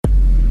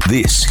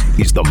This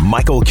is the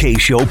Michael K.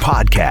 Show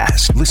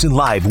podcast. Listen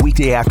live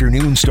weekday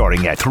afternoon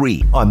starting at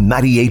 3 on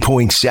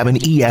 98.7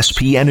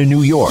 ESPN in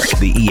New York,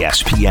 the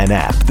ESPN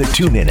app, the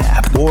TuneIn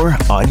app, or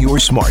on your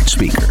smart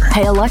speaker.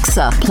 Hey,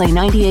 Alexa, play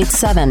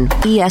 98.7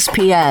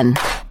 ESPN.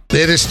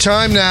 It is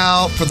time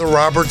now for the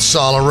Robert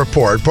Saleh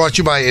Report, brought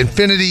to you by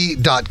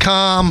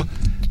Infinity.com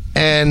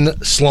and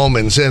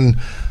Sloman's. And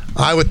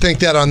I would think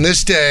that on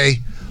this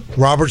day,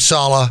 Robert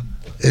Saleh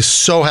is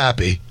so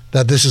happy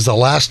that this is the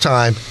last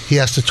time he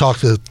has to talk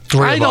to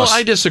three of us.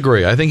 I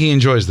disagree. I think he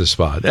enjoys this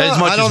spot as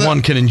much as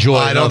one can enjoy.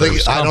 I don't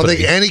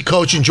think any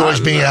coach enjoys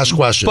being asked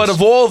questions. But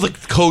of all the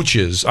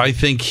coaches, I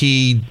think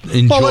he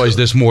enjoys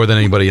this more than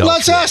anybody else.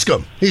 Let's ask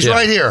him. He's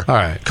right here. All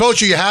right,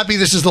 Coach, are you happy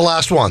this is the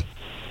last one?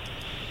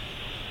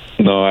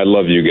 No, I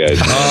love you guys.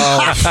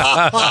 I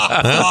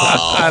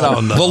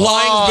don't know. The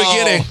line's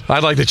beginning.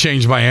 I'd like to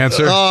change my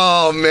answer.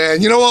 Oh,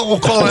 man. You know what? We'll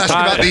call and ask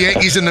about the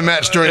Yankees and the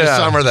Mets during the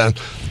summer then.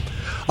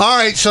 All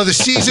right, so the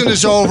season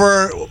is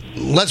over.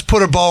 Let's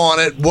put a bow on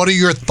it. What are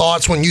your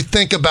thoughts when you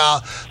think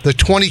about the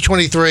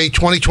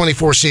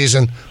 2023-2024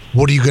 season?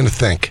 What are you going to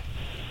think?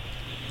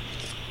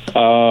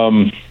 A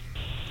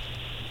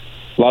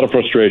lot of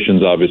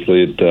frustrations,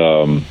 obviously. It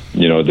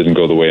didn't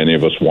go the way any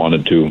of us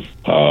wanted to.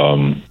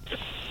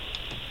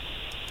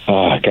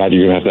 God,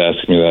 you're going to have to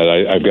ask me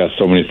that. I've got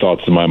so many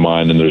thoughts in my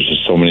mind, and there's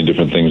just so many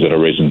different things that are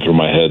racing through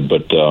my head.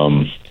 But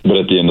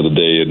at the end of the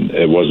day,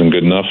 it wasn't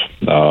good enough.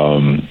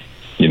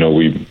 When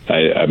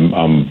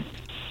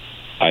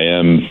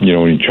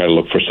you try to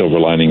look for silver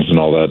linings and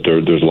all that,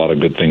 there's a lot of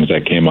good things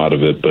that came out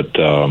of it. But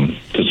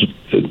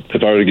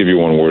if I were to give you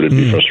one word, it'd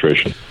be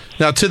frustration.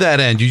 Now, to that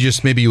end,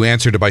 you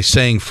answered it by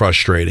saying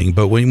frustrating.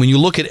 But when you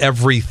look at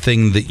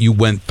everything that you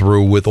went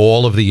through with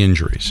all of the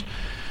injuries,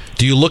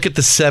 do you look at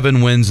the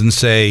 7 wins and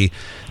say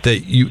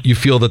that you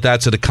feel that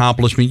that's an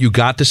accomplishment? You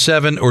got to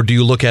 7, or do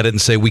you look at it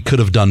and say we could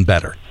have done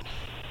better?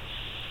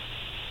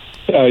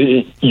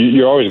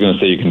 You're always going to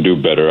say you can do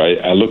better.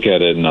 I look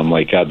at it and I'm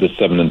like, God, this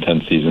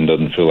 7-10 season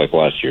doesn't feel like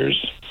last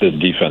year's. This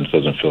defense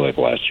doesn't feel like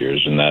last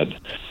year's, and that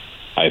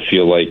I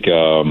feel like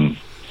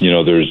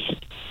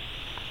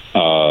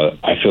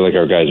I feel like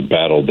our guys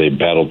battled. They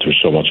battled through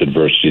so much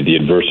adversity. The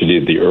adversity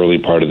of the early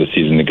part of the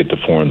season to get to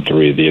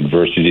 4-3. The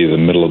adversity of the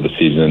middle of the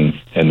season,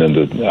 and then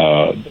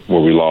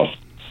where we lost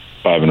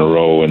 5 in a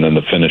row, and then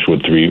the finish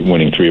with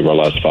winning 3 of our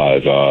last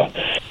 5 to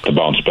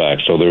bounce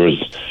back. So there was.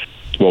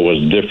 What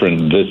was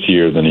different this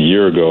year than a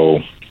year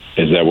ago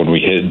is that when we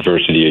hit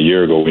adversity a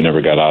year ago, we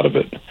never got out of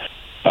it.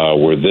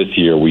 Where this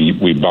year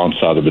we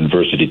bounced out of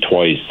adversity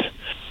twice,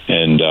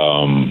 and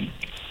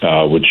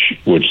which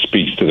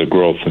speaks to the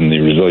growth and the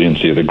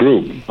resiliency of the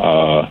group.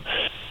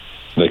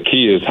 The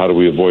key is, how do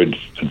we avoid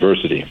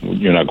adversity?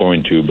 You're not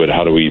going to, but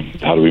how do we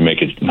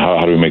make it?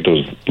 How do we make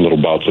those little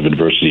bouts of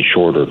adversity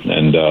shorter?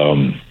 And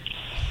so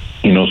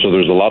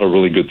there's a lot of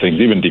really good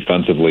things, even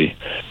defensively.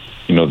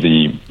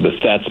 The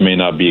stats may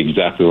not be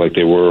exactly like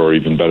they were, or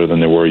even better than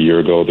they were a year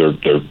ago. They're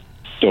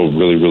still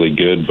really, really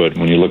good. But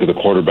when you look at the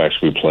quarterbacks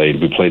we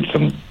played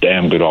some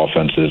damn good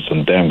offenses,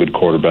 some damn good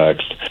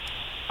quarterbacks,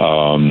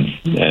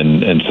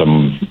 and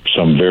some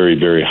very,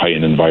 very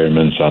heightened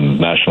environments on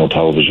national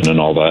television and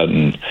all that.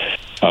 And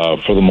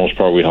for the most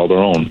part, we held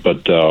our own.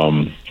 But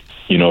so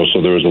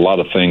there was a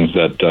lot of things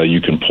that you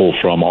can pull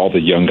from all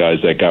the young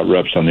guys that got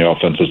reps on the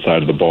offensive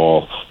side of the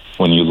ball.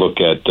 When you look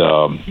at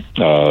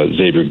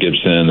Xavier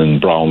Gibson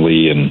and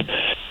Brownlee and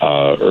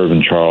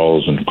Irvin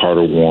Charles and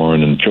Carter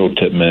Warren and Joe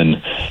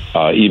Tippmann,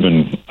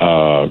 even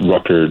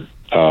Rucker,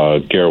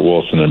 Garrett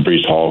Wilson and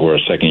Breece Hall, who are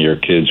second-year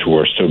kids who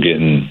are still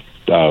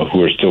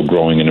still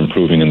growing and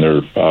improving in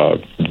their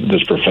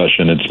this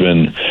profession. It's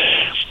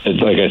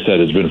like I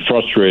said, it's been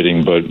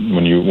frustrating. But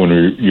when you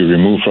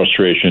remove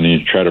frustration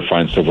and you try to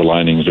find silver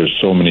linings, there's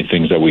so many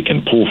things that we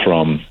can pull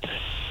from.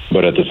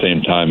 But at the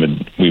same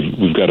time,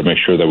 we've got to make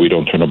sure that we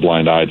don't turn a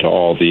blind eye to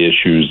all the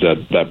issues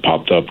that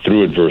popped up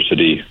through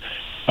adversity,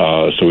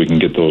 so we can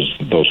get those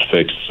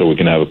fixed, so we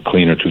can have a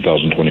cleaner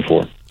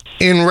 2024.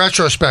 In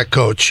retrospect,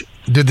 Coach,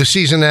 did the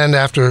season end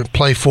after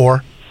play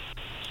 4?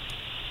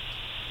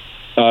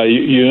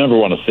 You never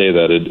want to say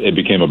that. It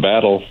became a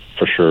battle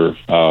for sure,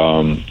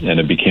 and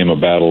it became a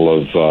battle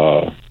of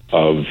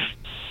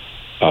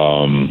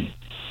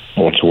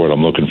what's the word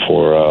I'm looking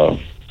for?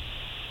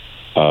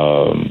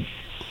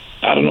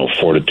 I don't know if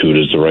fortitude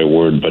is the right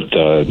word, but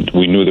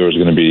we knew there was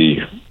going to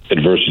be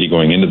adversity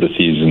going into the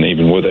season,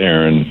 even with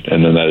Aaron,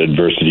 and then that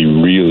adversity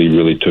really,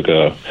 really took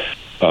a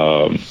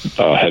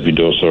heavy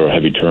dose or a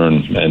heavy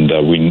turn, and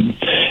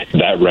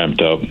that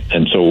ramped up.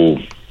 And so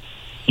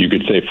you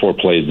could say 4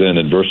 plays in,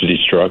 adversity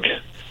struck.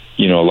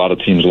 A lot of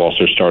teams lost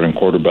their starting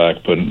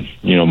quarterback, but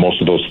most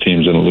of those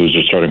teams didn't lose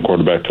their starting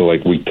quarterback till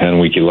like week 10,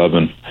 week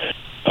 11.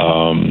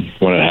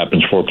 When it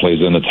happens 4 plays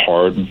in, it's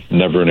hard,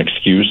 never an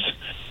excuse.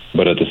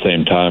 But at the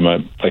same time,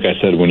 like I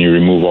said, when you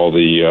remove all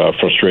the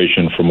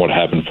frustration from what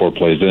happened 4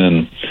 plays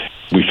in,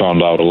 we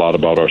found out a lot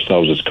about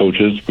ourselves as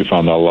coaches. We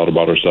found out a lot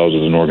about ourselves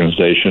as an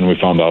organization. We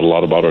found out a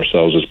lot about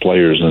ourselves as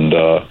players. And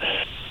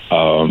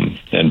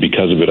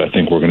because of it, I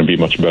think we're going to be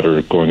much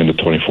better going into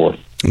 24.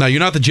 Now,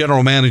 you're not the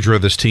general manager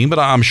of this team, but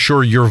I'm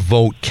sure your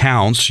vote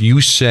counts.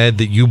 You said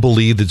that you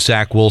believe that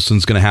Zach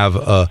Wilson's going to have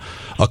a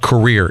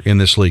career in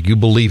this league. You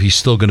believe he's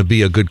still going to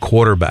be a good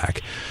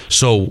quarterback.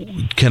 So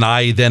can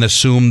I then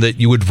assume that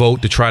you would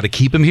vote to try to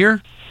keep him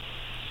here?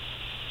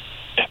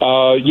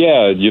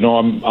 Yeah,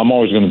 I'm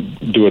always going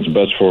to do what's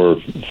best for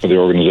the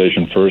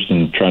organization first,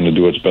 and trying to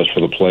do what's best for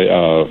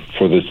the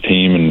for this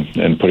team,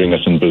 and putting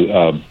us in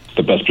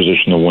the best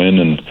position to win.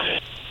 And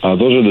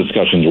those are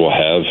discussions we'll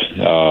have.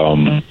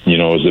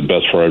 Is it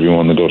best for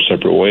everyone to go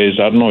separate ways?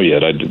 I don't know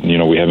yet.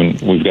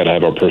 We've got to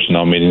have our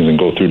personnel meetings and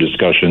go through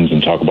discussions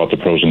and talk about the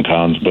pros and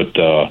cons. But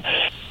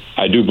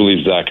I do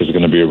believe Zach is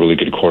going to be a really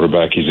good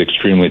quarterback. He's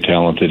extremely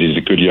talented. He's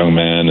a good young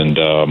man, and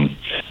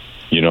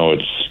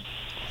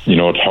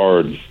it's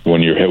hard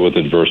when you're hit with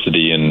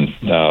adversity and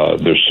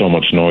there's so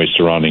much noise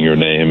surrounding your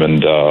name,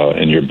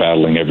 and you're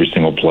battling every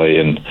single play.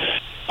 And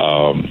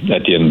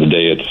at the end of the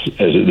day,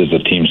 it's a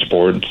team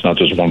sport. It's not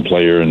just one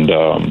player. And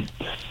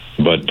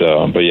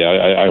but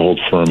yeah, I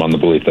hold firm on the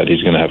belief that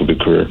he's going to have a good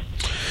career.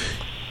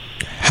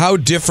 How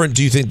different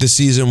do you think the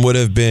season would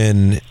have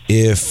been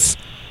if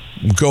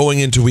going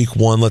into week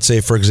one, let's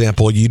say, for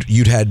example,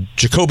 you'd had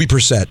Jacoby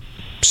Brissett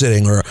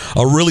sitting, or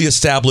a really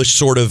established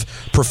sort of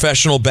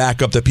professional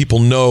backup that people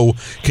know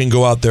can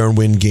go out there and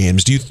win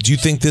games? Do you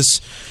think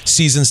this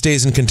season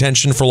stays in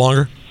contention for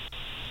longer?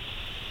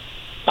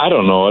 I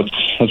don't know.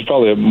 It's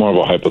probably more of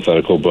a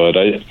hypothetical, but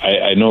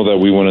I know that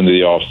we went into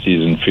the off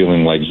season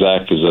feeling like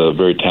Zach is a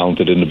very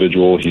talented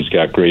individual. He's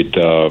got great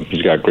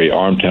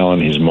arm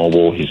talent. He's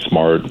mobile. He's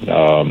smart,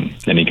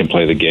 and he can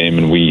play the game.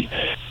 And we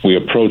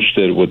approached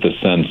it with the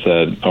sense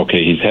that,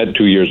 okay, he's had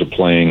 2 years of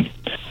playing.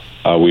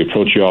 We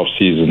approached the off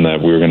season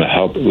that we were going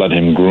to let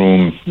him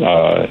groom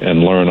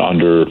and learn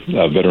under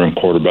a veteran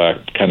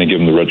quarterback, kind of give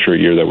him the redshirt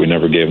year that we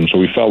never gave him. So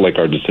we felt like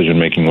our decision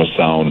making was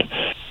sound.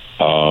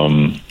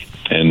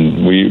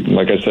 And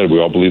like I said, we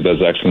all believe that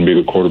Zach's going to be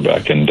a good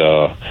quarterback. And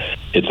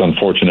it's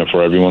unfortunate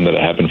for everyone that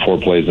it happened 4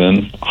 plays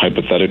in.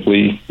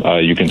 Hypothetically,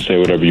 you can say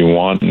whatever you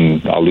want,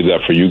 and I'll leave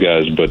that for you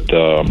guys. But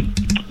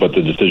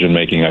the decision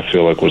making, I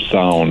feel like, was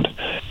sound.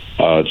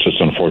 It's just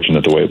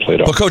unfortunate the way it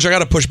played out. But, Coach, I got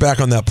to push back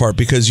on that part,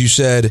 because you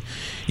said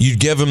you'd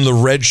give him the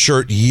red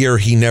shirt year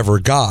he never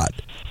got.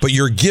 But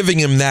you're giving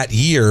him that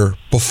year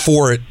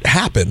before it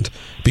happened.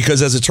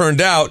 Because as it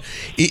turned out,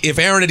 if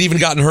Aaron had even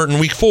gotten hurt in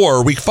week 4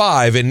 or week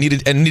 5 and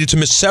needed to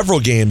miss several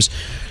games,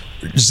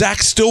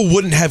 Zach still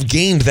wouldn't have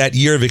gained that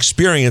year of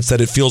experience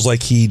that it feels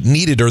like he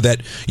needed, or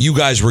that you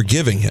guys were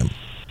giving him.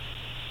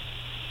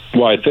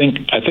 Well, I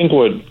think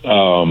what,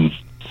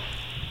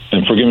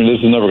 and forgive me,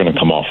 this is never going to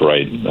come off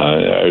right.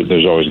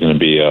 There's always going to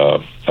be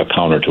a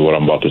counter to what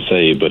I'm about to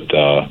say, but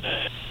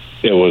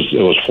it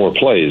was 4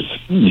 plays.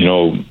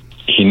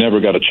 He never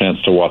got a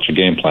chance to watch a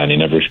game plan. He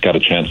never got a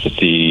chance to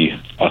see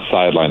a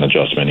sideline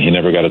adjustment. He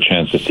never got a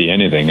chance to see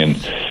anything. And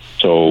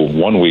so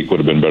 1 week would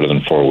have been better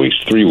than 4 weeks,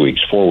 3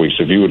 weeks, 4 weeks.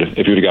 If you would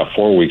have got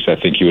 4 weeks, I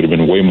think he would have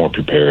been way more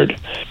prepared,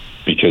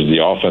 because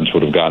the offense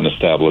would have gotten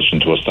established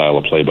into a style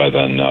of play by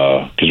then.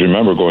 Because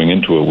remember, going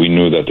into it, we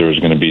knew that there was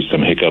going to be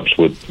some hiccups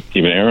with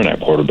even Aaron at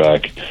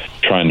quarterback,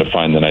 trying to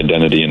find an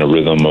identity and a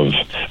rhythm of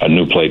a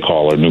new play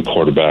caller, new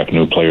quarterback,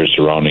 new players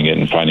surrounding it,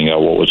 and finding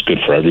out what was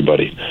good for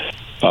everybody.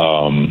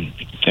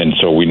 And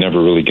so we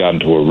never really got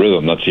into a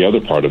rhythm. That's the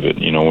other part of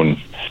it. Aaron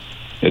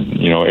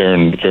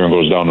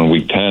goes down in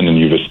week 10 and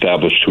you've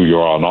established who you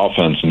are on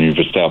offense and you've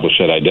established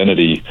that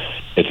identity,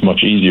 it's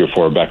much easier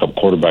for a backup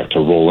quarterback to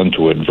roll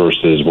into it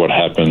versus what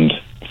happened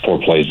 4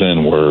 plays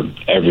in, where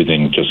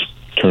everything just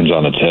turns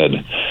on its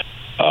head.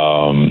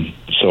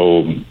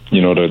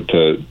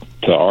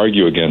 To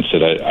argue against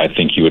it, I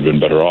think he would have been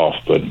better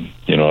off, but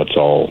it's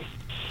all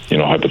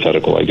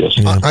hypothetical, I guess.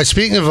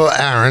 Speaking of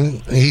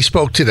Aaron, he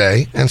spoke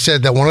today and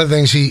said that one of the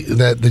things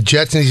that the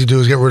Jets need to do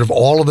is get rid of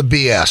all of the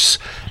BS,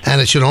 and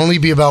it should only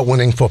be about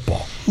winning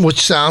football, which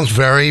sounds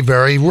very,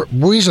 very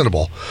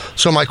reasonable.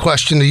 So my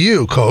question to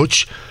you,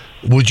 Coach,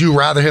 would you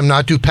rather him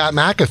not do Pat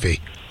McAfee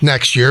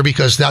next year,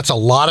 because that's a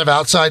lot of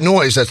outside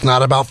noise that's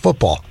not about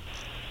football?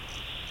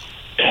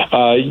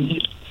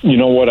 You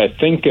know what? I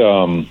think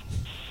I'm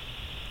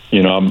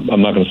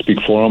not going to speak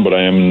for him, but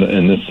I am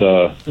in this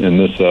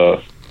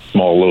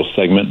small little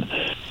segment.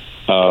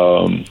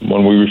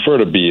 When we refer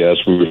to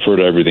BS, we refer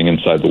to everything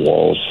inside the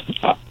walls.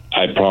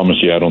 I promise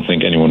you, I don't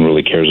think anyone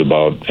really cares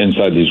about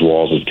inside these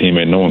walls as a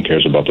teammate. No one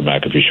cares about the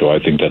McAfee show. I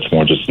think that's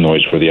more just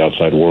noise for the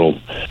outside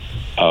world.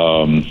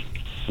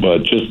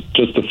 But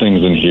just the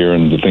things in here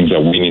and the things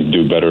that we need to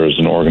do better as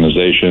an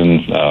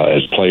organization,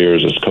 as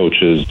players, as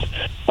coaches,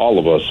 all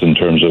of us, in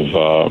terms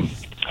of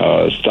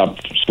stop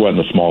sweating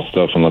the small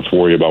stuff and let's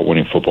worry about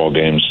winning football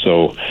games.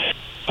 So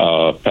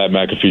Pat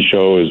McAfee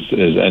show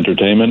is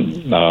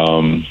entertainment.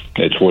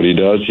 It's what he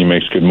does. He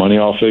makes good money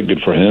off it.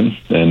 Good for him.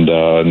 And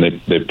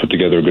they put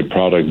together a good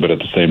product. But at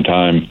the same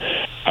time,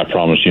 I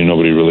promise you,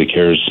 nobody really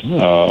cares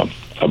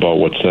about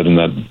what's said in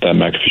that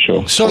McAfee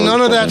show. So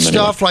none of that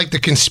stuff, like the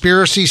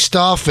conspiracy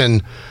stuff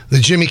and the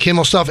Jimmy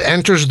Kimmel stuff,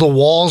 enters the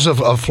walls of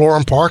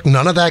Florham Park?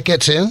 None of that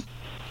gets in?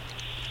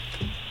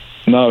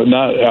 No,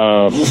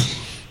 not...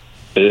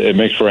 it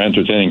makes for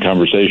entertaining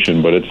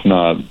conversation, but it's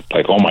not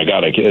like, oh my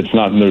God, it's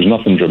not. There's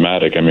nothing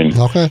dramatic. I mean,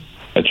 Okay.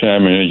 I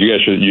mean, you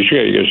guys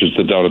should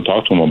sit down and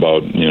talk to him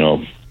about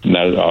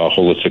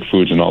holistic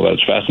foods and all that.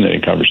 It's a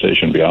fascinating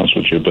conversation, to be honest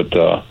with you. But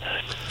we're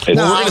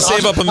going to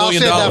save up $1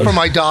 million. I'll save that for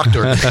my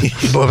doctor.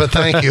 But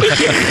thank you.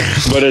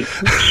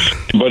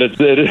 But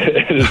it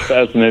is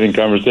fascinating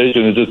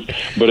conversation.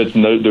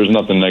 There's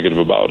nothing negative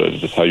about it.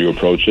 It's just how you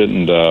approach it,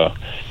 and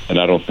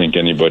I don't think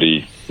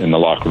anybody in the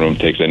locker room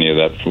takes any of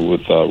that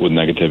with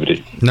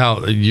negativity. Now,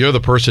 you're the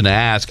person to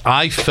ask.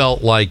 I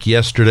felt like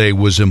yesterday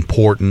was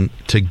important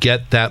to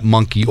get that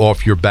monkey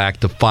off your back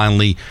to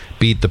finally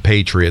beat the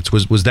Patriots.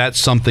 Was that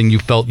something you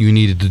felt you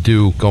needed to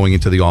do going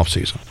into the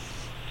offseason?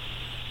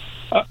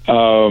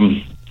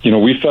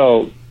 We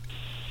felt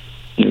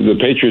the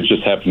Patriots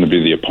just happened to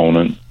be the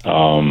opponent,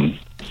 and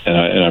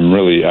I'm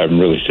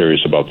really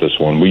serious about this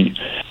one.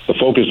 The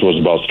focus was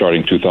about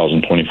starting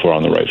 2024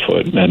 on the right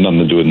foot. It had nothing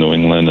to do with New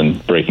England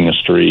and breaking a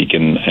streak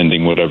and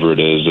ending whatever it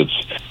is.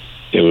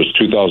 It was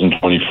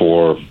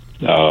 2024.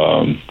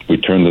 We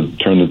turn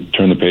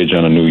the page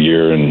on a new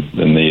year, and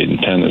the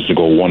intent is to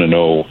go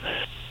 1-0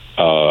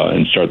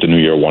 and start the new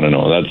year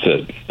 1-0. That's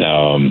it.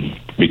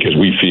 Because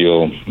we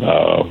feel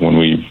when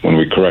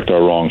we correct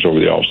our wrongs over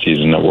the off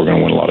season that we're going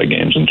to win a lot of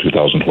games in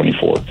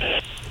 2024.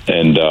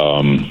 And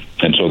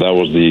so that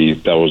was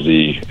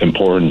the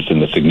importance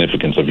and the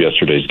significance of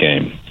yesterday's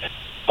game.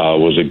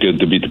 Was it good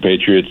to beat the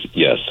Patriots?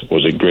 Yes.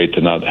 Was it great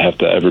to not have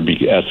to ever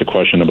be asked a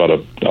question about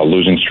a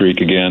losing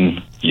streak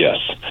again? Yes.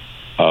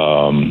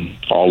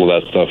 All of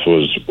that stuff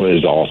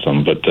was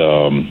awesome. But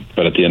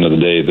at the end of the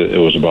day, it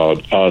was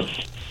about us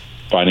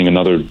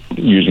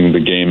using the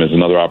game as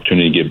another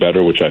opportunity to get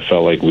better, which I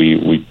felt like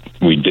we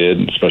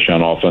did, especially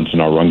on offense in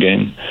our run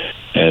game.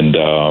 And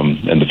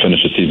to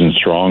finish the season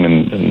strong,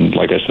 and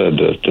like I said,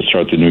 to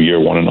start the new year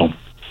 1-0.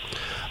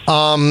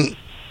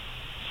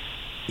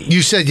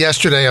 You said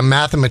yesterday a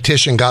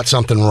mathematician got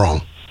something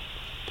wrong.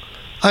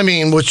 I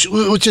mean, which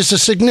is a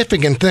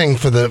significant thing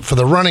for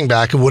the running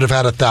back who would have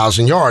had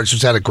 1,000 yards,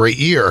 who's had a great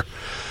year.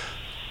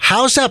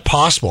 How is that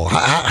possible?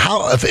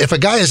 How if a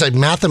guy is a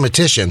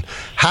mathematician,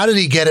 how did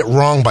he get it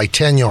wrong by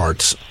 10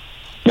 yards?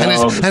 And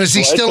is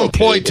he still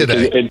employed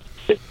today?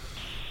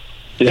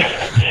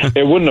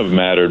 It wouldn't have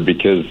mattered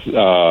because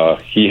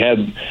he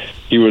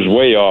was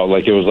way off.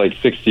 Like it was like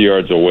 60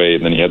 yards away,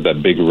 and then he had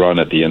that big run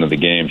at the end of the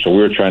game. So we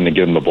were trying to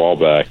get him the ball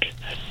back,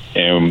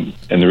 and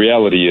the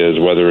reality is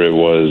whether it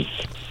was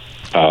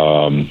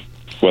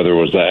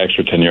that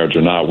extra 10 yards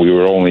or not, we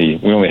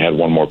only had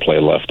one more play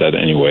left at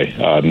anyway.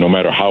 No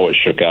matter how it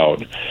shook out,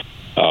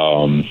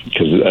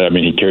 because I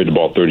mean he carried the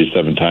ball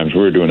 37 times.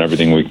 We were doing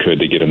everything we could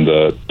to get him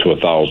to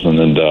 1,000,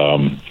 and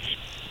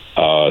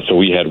so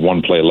we had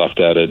one play left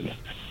at it.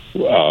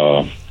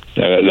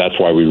 That's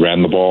why we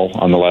ran the ball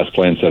on the last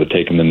play instead of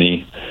taking the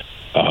knee.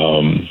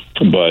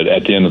 But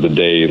at the end of the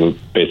day,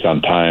 based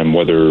on time,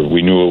 whether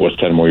we knew it was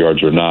 10 more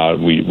yards or not,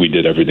 we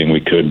did everything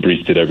we could.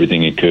 Brees did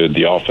everything he could.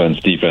 The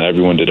offense, defense,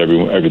 everyone did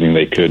everything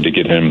they could to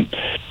get him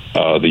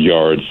the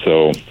yards.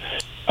 So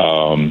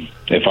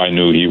if I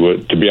knew he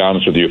would, to be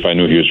honest with you, if I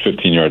knew he was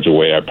 15 yards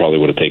away, I probably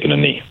would have taken a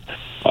knee.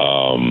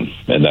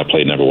 And that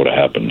play never would have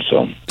happened.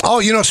 So,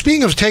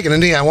 speaking of taking a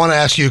knee, I want to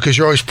ask you, because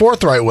you're always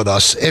forthright with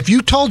us. If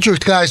you told your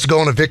guys to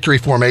go in a victory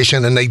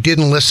formation and they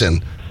didn't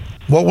listen,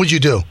 what would you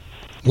do?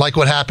 Like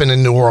what happened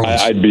in New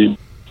Orleans? I'd be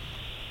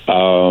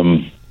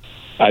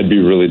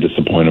really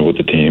disappointed with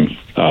the team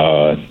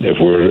if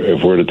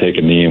we're to take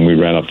a knee and we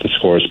ran up the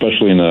score,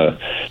 especially in a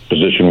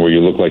position where you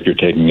look like you're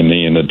taking a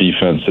knee and the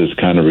defense is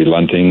kind of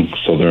relenting,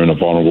 so they're in a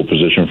vulnerable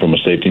position from a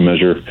safety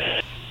measure.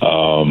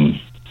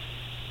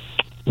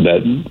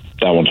 That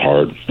one's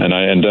hard,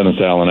 and Dennis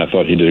Allen, I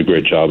thought he did a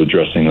great job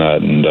addressing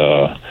that, and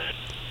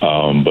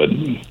but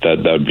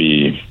that'd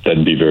be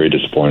very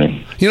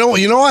disappointing. You know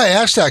why I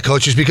asked that,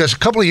 Coach, is because a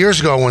couple of years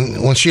ago when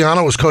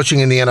Schiano was coaching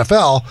in the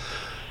NFL,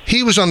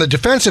 he was on the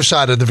defensive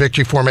side of the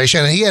victory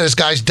formation, and he had his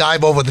guys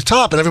dive over the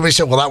top, and everybody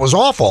said, "Well, that was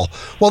awful."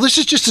 Well, this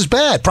is just as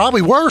bad,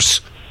 probably worse.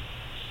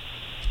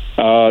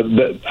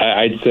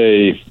 I'd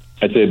say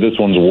this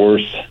one's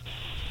worse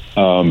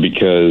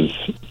because.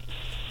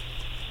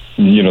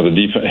 The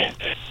defense.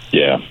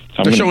 Yeah,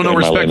 they're showing no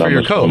respect for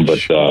your coach. But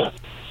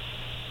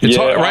it's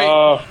hard,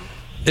 right?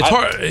 It's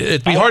hard.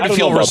 It'd be hard to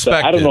feel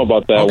respected. I don't know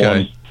about that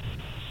one.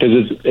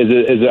 Because is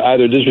it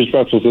either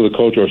disrespectful to the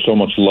coach or so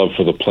much love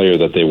for the player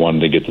that they wanted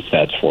to get the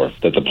stats for?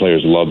 That the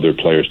players love their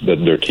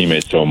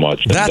teammates so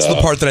much. That's the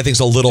part that I think is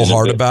a little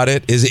hard about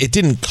it. Is it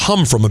didn't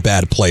come from a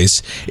bad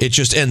place. It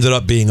just ended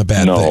up being a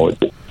bad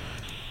thing.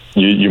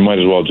 You might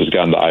as well have just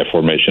gotten the I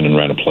formation and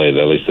ran a play that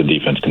at least the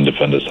defense can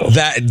defend itself.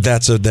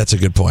 That's a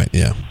good point,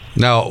 yeah.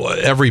 Now,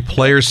 every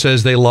player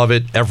says they love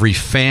it. Every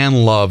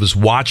fan loves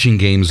watching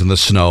games in the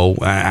snow.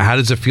 How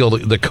does it feel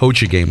to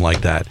coach a game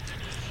like that?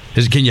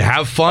 Can you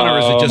have fun, or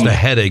is it just a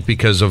headache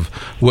because of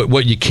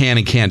what you can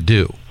and can't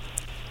do?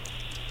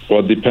 Well,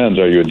 it depends.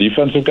 Are you a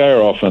defensive guy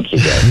or offensive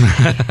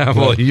guy?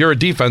 Well, you're a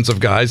defensive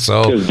guy,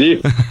 so. Because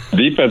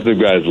defensive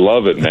guys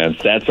love it, man.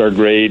 Stats are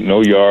great.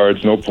 No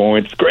yards, no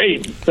points.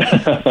 Great.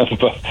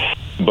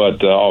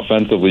 But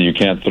offensively, you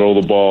can't throw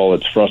the ball.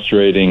 It's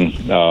frustrating.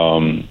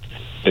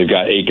 They've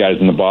got 8 guys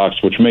in the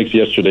box, which makes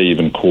yesterday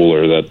even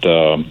cooler. That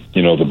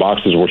the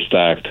boxes were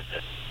stacked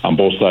on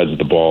both sides of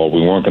the ball.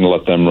 We weren't going to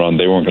let them run.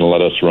 They weren't going to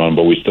let us run,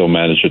 but we still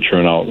managed to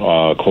churn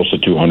out close to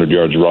 200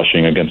 yards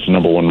rushing against the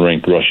number 1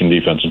 ranked rushing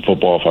defense in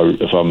football,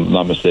 if I'm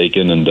not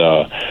mistaken, and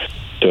to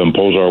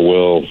impose our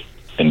will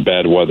in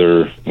bad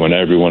weather when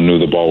everyone knew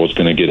the ball was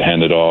going to get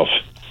handed off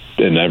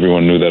and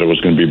everyone knew that it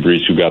was going to be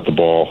Brees who got the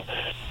ball.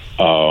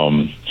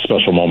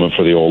 Special moment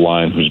for the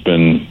O-line who's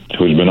been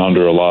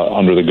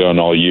under the gun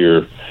all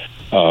year.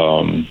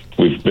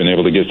 We've been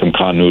able to get some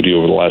continuity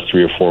over the last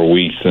 3 or 4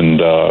 weeks,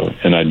 and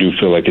I do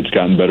feel like it's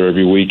gotten better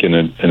every week, and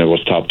it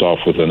was topped off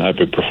with an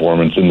epic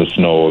performance in the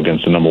snow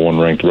against the number 1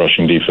 ranked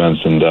rushing defense,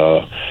 and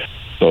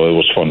so it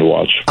was fun to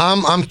watch.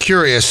 I'm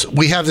curious.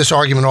 We have this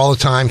argument all the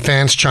time.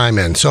 Fans chime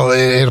in. So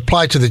it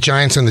applied to the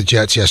Giants and the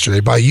Jets yesterday.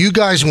 By you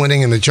guys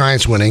winning and the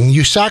Giants winning,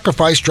 you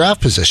sacrificed draft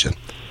position.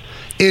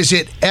 Is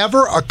it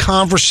ever a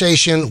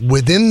conversation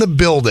within the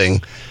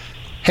building,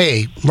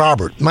 hey,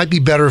 Robert, might be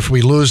better if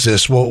we lose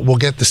this. We'll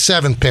get the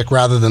 7th pick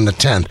rather than the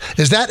 10th.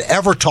 Is that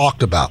ever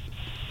talked about?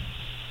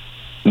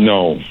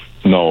 No.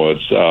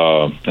 It's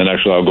and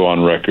actually I'll go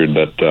on record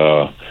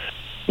that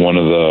one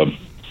of the,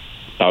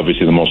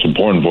 obviously the most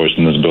important voice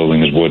in this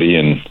building is Woody,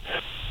 and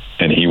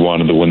he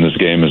wanted to win this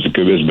game as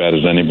bad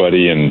as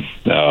anybody, and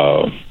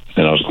I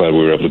was glad we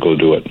were able to go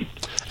do it.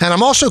 And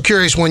I'm also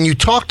curious, when you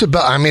talked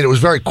about, I mean, it was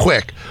very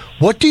quick.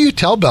 What do you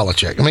tell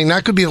Belichick? I mean,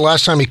 that could be the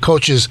last time he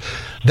coaches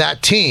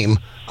that team.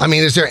 I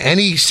mean, is there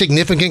any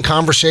significant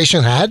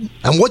conversation had?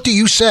 And what do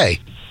you say?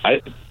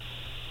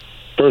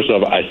 First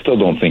off, I still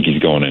don't think he's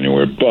going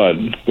anywhere. But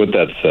with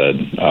that said,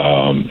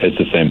 it's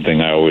the same thing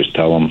I always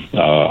tell him.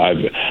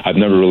 I've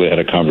never really had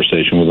a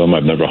conversation with him.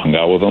 I've never hung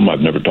out with him.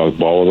 I've never talked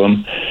ball with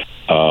him.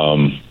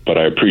 But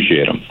I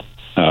appreciate him.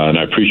 And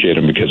I appreciate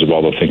him because of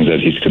all the things that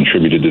he's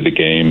contributed to the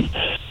game,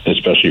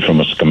 especially from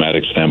a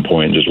schematic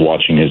standpoint, just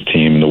watching his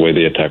team, the way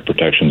they attack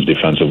protections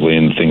defensively,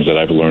 and the things that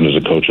I've learned as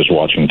a coach is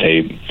watching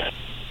tape.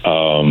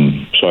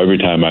 So every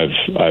time I've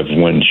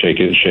went and shook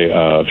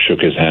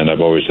his hand, I've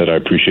always said, I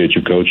appreciate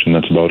you, Coach, and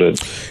that's about it.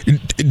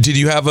 Did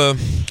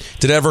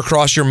it ever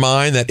cross your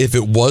mind that if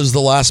it was the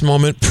last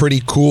moment,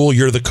 pretty cool,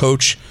 you're the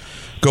coach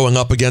going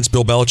up against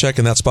Bill Belichick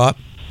in that spot?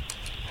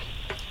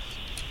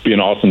 Be an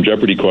awesome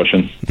Jeopardy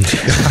question.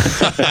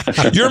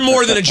 You're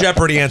more than a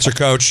Jeopardy answer,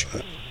 Coach.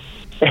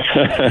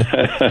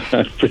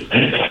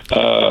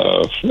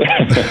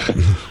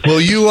 Will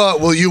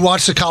you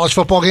watch the college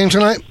football game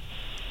tonight?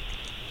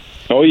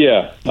 Oh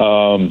yeah,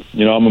 I'm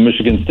a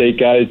Michigan State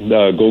guy.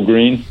 Go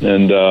Green,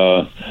 and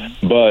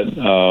but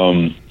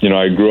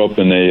I grew up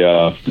in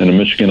a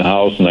Michigan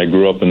house, and I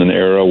grew up in an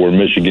era where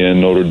Michigan,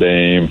 Notre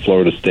Dame,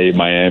 Florida State,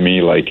 Miami,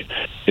 like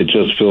it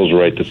just feels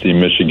right to see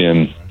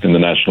Michigan in the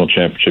national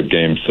championship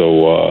game.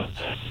 So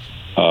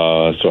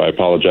I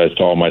apologize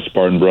to all my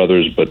Spartan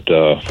brothers, but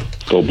go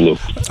blue.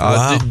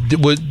 Wow.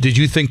 Did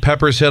you think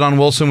Pepper's hit on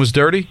Wilson was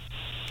dirty?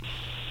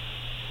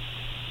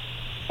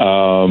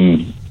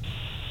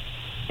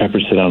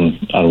 Pepper's hit on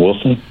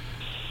Wilson?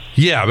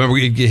 Yeah, I remember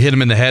you hit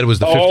him in the head. Was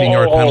the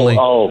 15-yard penalty?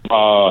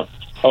 No,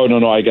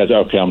 I got you.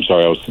 Okay, I'm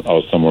sorry. I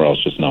was somewhere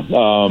else just now.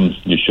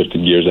 You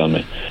shifted gears on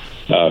me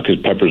because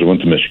Peppers went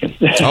to Michigan.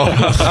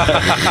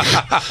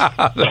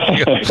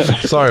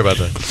 Sorry about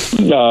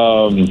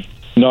that.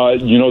 No,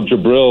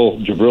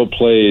 Jabril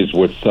plays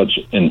with such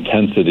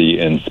intensity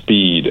and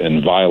speed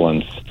and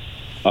violence.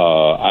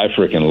 I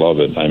freaking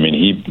love it. I mean,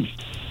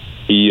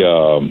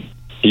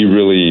 he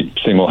really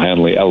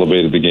single-handedly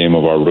elevated the game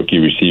of our rookie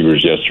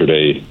receivers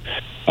yesterday,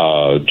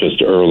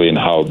 just early, and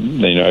how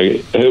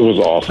it was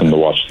awesome to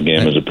watch the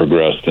game as it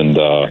progressed. And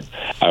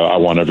I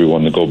want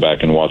everyone to go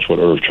back and watch what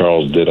Irv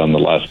Charles did on the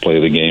last play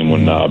of the game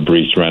when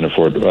Brees ran it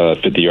for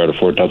 50-yard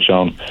for a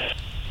touchdown.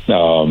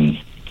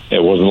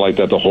 It wasn't like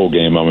that the whole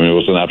game. I mean, it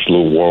was an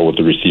absolute war with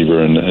the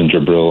receiver and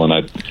Jabril, and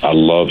I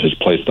love his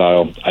play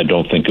style. I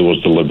don't think it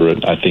was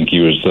deliberate. I think he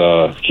was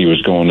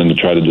going in to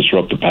try to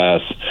disrupt the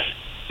pass.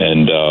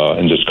 And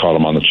just caught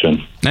him on the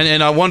chin.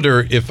 And I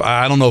wonder if,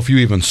 I don't know if you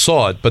even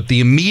saw it, but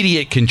the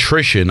immediate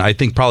contrition, I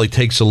think, probably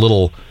takes a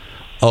little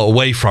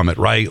away from it,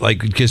 right? Like,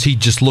 because he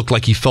just looked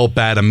like he felt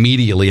bad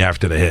immediately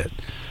after the hit.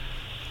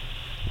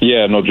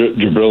 Yeah, no,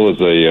 Jabril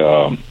is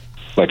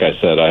like I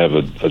said, I have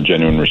a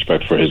genuine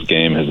respect for his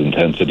game, his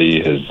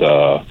intensity,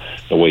 the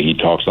way he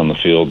talks on the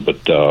field. But,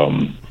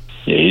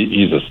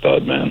 he's a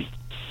stud, man.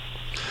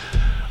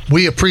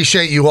 We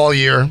appreciate you all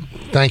year.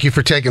 Thank you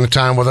for taking the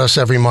time with us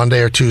every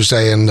Monday or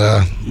Tuesday, and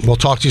we'll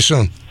talk to you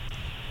soon.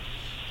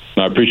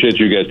 I appreciate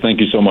you guys. Thank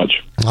you so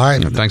much. All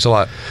right. Thanks a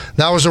lot.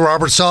 That was the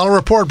Robert Saleh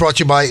Report, brought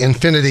to you by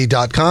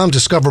Infinity.com.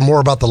 Discover more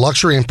about the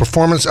luxury and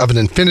performance of an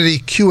Infinity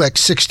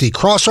QX60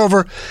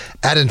 crossover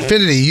at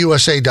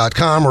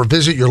InfinityUSA.com, or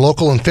visit your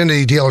local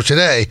Infinity dealer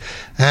today.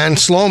 And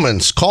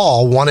Sloman's,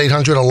 call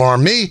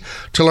 1-800-ALARM-ME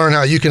to learn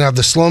how you can have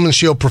the Sloman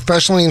Shield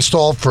professionally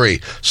installed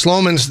free.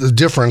 Sloman's, the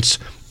difference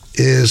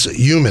is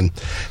human.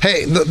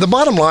 Hey, the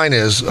bottom line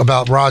is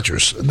about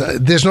Rodgers.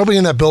 There's nobody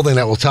in that building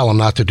that will tell him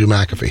not to do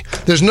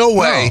McAfee. There's no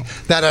way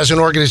that as an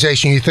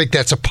organization you think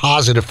that's a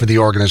positive for the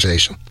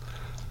organization.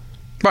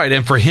 Right,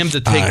 and for him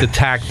to take the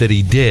tack that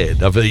he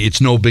did of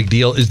it's no big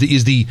deal is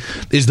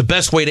the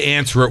best way to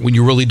answer it when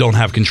you really don't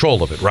have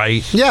control of it,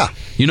 right? Yeah.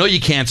 You know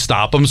you can't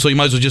stop him, so you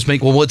might as well just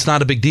make, well, it's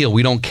not a big deal.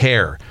 We don't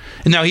care.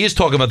 And now he is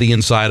talking about the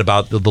inside,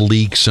 about the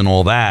leaks and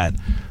all that,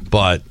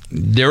 but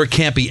there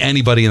can't be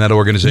anybody in that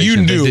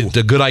organization it's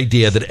a good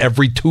idea that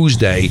every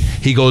Tuesday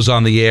he goes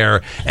on the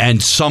air and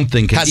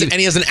something can... and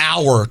he has an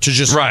hour to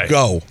just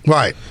go.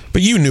 Right.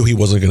 But you knew he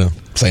wasn't going to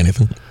say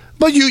anything.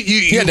 But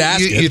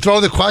you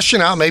throw the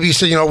question out. Maybe you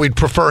say, we'd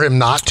prefer him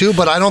not to,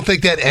 but I don't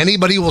think that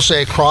anybody will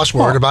say a cross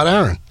word about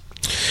Aaron.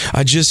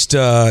 I just,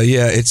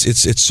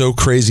 it's so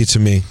crazy to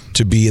me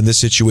to be in this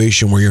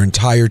situation where your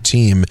entire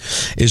team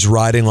is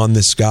riding on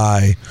this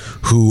guy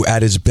who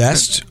at his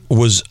best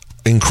was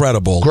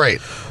incredible.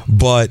 Great.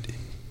 But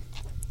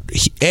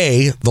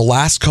the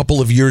last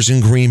couple of years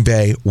in Green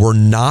Bay were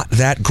not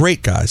that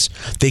great, guys.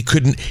 He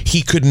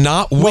could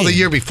not win. Well, the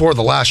year before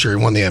the last year,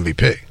 he won the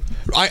MVP.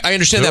 I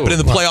understand that, but in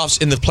the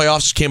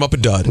playoffs came up a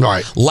dud.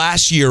 Right.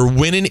 Last year,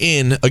 winning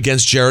in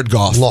against Jared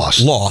Goff.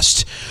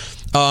 Lost.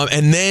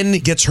 And then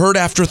gets hurt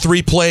after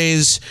 3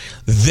 plays.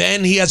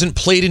 Then he hasn't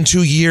played in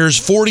 2 years,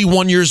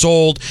 41 years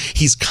old.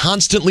 He's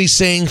constantly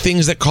saying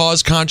things that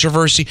cause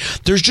controversy.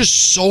 There's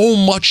just so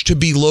much to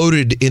be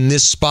loaded in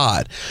this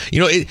spot.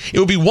 It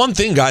would be one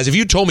thing, guys, if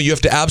you told me you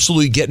have to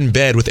absolutely get in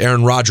bed with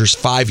Aaron Rodgers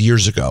 5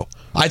 years ago.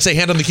 I'd say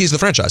hand him the keys to the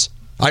franchise.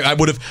 I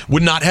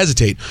would not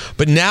hesitate.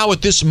 But now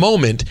at this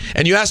moment,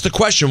 and you ask the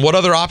question, what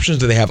other options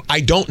do they have? I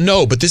don't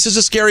know, but this is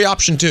a scary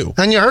option too.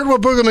 And you heard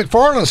what Booger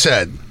McFarland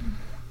said.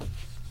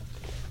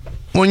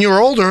 When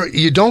you're older,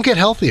 you don't get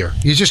healthier.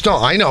 You just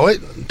don't. I know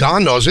it.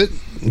 Don knows it.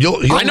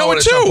 You'll I know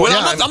it too.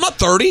 I'm not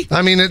 30.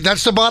 I mean,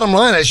 that's the bottom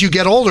line. As you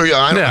get older,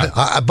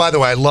 by the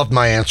way, I loved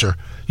my answer.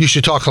 You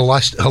should talk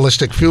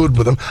holistic food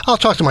with him. I'll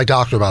talk to my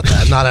doctor about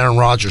that, not Aaron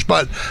Rodgers.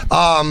 But,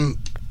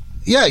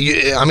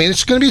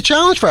 it's going to be a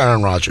challenge for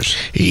Aaron Rodgers.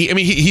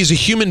 He's a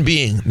human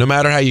being, no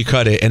matter how you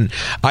cut it. And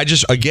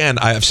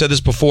I've said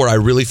this before, I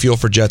really feel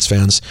for Jets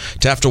fans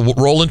to have to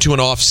roll into an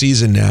off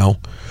season now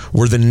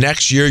where the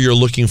next year you're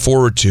looking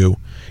forward to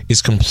is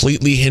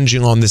completely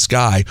hinging on this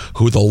guy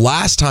who the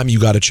last time you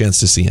got a chance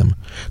to see him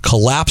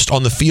collapsed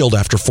on the field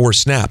after 4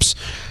 snaps.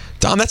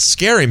 Don, that's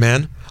scary,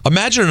 man.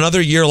 Imagine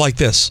another year like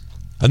this.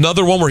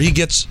 Another one where he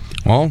gets...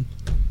 Well,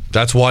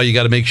 that's why you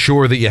got to make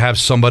sure that you have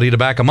somebody to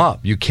back him up.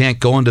 You can't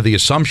go into the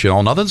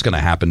assumption, nothing's going to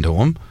happen to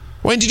him.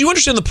 Wayne, did you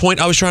understand the point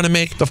I was trying to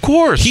make? Of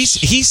course.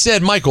 He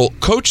said, Michael,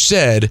 Coach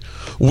said,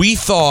 we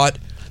thought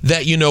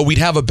that, we'd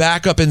have a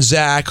backup in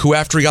Zach who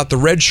after he got the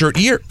redshirt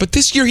year, but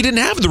this year he didn't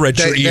have the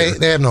redshirt year.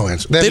 They have no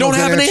answer. They don't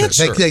have an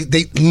answer.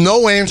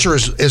 No answer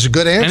is a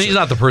good answer. And he's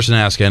not the person to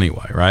ask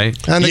anyway, right?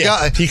 And the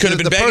guy, he could have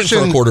been begging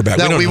for a quarterback.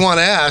 That we want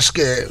to ask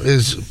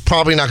is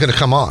probably not going to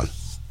come on.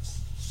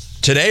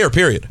 Today or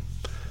period?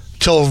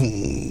 Till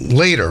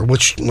later,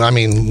 which, what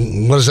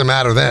does it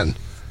matter then?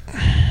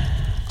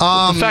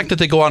 The fact that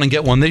they go out and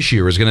get one this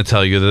year is going to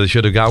tell you that they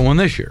should have got one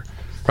this year.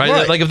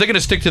 Right? Like if they're going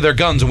to stick to their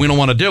guns and we don't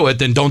want to do it,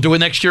 then don't do it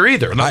next year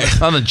either. Right,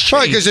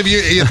 because if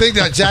you think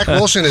that Zach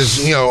Wilson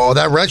is,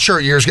 that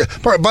redshirt year is good.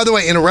 By the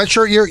way, in a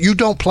redshirt year, you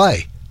don't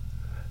play.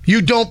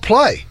 You don't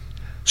play.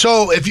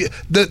 So if you,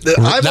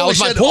 I've always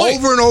said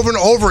over and over and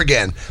over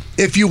again,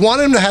 if you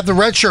want him to have the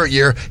redshirt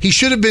year, he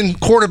should have been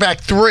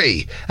quarterback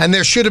 3, and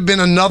there should have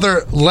been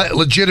another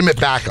legitimate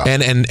backup.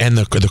 And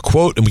the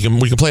quote, and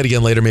we can play it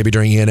again later, maybe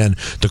during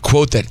ENN. The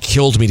quote that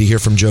killed me to hear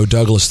from Joe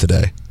Douglas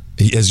today,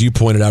 as you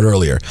pointed out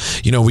earlier,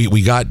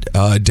 we got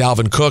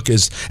Dalvin Cook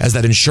as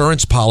that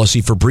insurance policy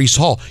for Breece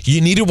Hall.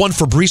 You needed one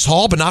for Breece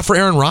Hall, but not for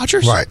Aaron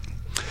Rodgers? Right.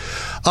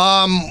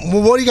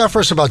 What do you got for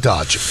us about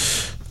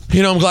Dodge?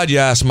 I'm glad you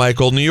asked,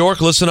 Michael. New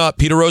York, listen up.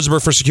 Peter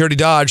Rosenberg for Security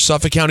Dodge,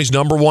 Suffolk County's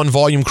 #1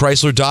 volume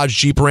Chrysler, Dodge,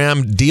 Jeep,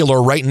 Ram dealer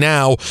right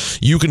now.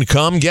 You can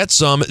come get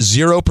some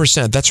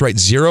 0%. That's right,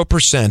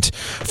 0%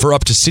 for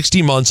up to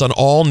 60 months on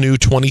all new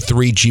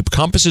 23 Jeep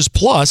Compasses,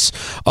 plus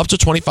up to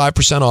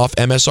 25% off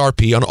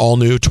MSRP on all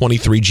new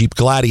 23 Jeep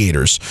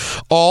Gladiators.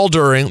 All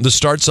during the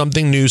Start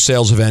Something New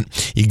sales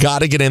event. You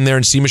got to get in there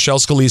and see Michelle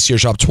Scalise.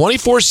 Shop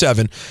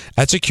 24/7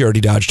 at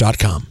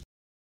securitydodge.com.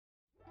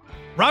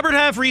 Robert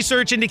Half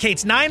research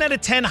indicates 9 out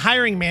of 10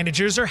 hiring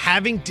managers are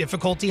having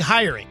difficulty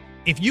hiring.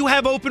 If you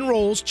have open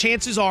roles,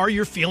 chances are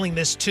you're feeling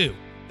this too.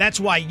 That's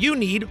why you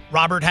need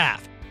Robert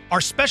Half.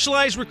 Our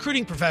specialized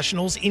recruiting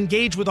professionals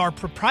engage with our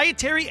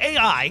proprietary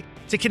AI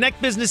to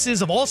connect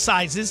businesses of all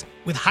sizes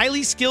with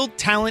highly skilled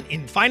talent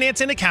in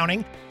finance and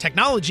accounting,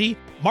 technology,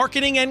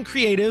 marketing and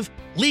creative,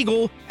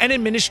 legal, and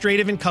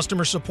administrative and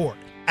customer support.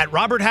 At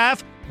Robert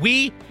Half,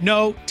 we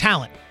know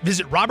talent.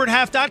 Visit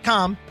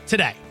roberthalf.com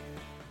today.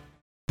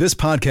 This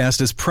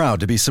podcast is proud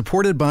to be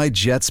supported by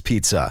Jets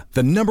Pizza,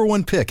 the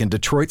 #1 pick in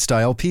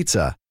Detroit-style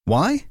pizza.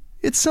 Why?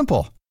 It's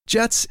simple.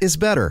 Jets is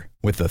better.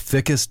 With the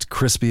thickest,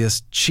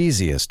 crispiest,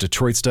 cheesiest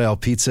Detroit-style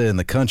pizza in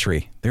the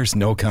country, there's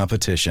no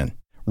competition.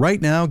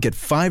 Right now, get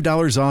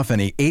 $5 off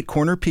any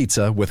 8-corner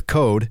pizza with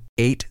code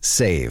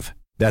 8SAVE.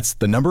 That's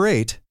the number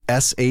 8,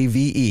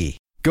 SAVE.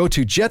 Go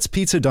to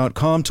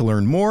jetspizza.com to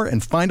learn more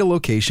and find a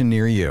location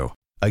near you.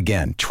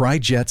 Again, try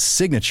Jet's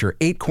signature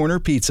 8-corner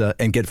pizza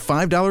and get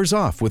 $5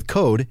 off with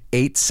code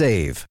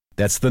 8SAVE.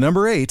 That's the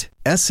number 8,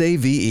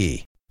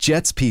 SAVE.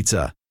 Jet's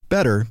Pizza.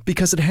 Better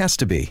because it has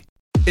to be.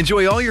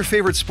 Enjoy all your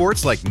favorite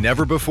sports like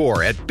never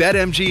before at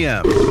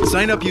BetMGM.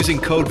 Sign up using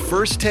code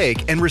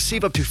FIRSTTAKE and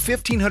receive up to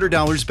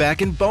 $1,500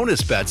 back in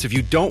bonus bets if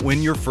you don't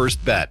win your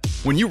first bet.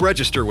 When you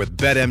register with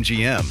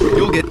BetMGM,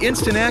 you'll get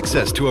instant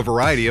access to a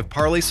variety of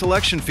parlay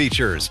selection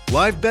features,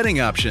 live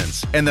betting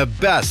options, and the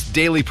best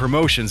daily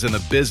promotions in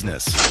the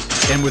business.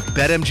 And with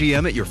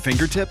BetMGM at your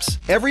fingertips,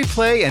 every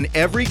play and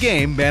every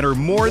game matter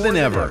more than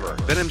ever.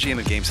 BetMGM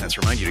and GameSense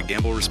remind you to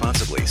gamble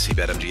responsibly. See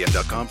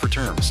BetMGM.com for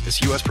terms.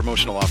 This U.S.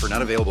 promotional offer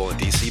not available in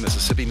D.C.,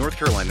 Mississippi, North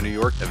Carolina, New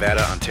York,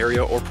 Nevada,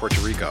 Ontario, or Puerto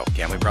Rico.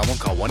 Gambling problem?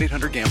 Call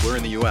 1-800-GAMBLER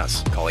in the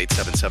U.S. Call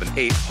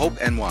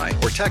 877-8-HOPE-NY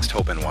or text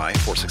HOPE-NY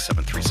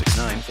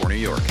 467-369 for New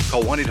York.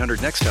 Call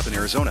 1-800-NEXT-STEP in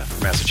Arizona.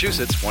 For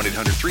Massachusetts,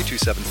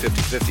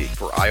 1-800-327-5050.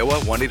 For Iowa,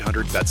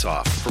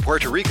 1-800-BETS-OFF. For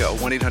Puerto Rico,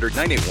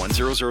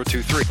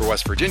 1-800-981-0023. For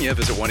West Virginia,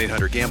 visit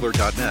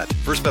 1-800-GAMBLER.net.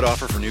 First bet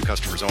offer for new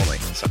customers only.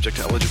 Subject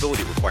to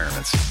eligibility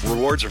requirements.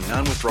 Rewards are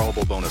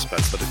non-withdrawable bonus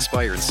bets that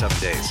expire in 7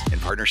 days. In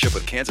partnership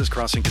with Kansas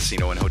Crossing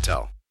Casino and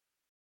Hotel.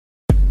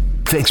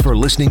 Thanks for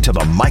listening to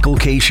the Michael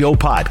K. Show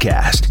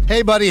podcast.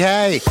 Hey, buddy,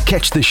 hey.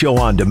 Catch the show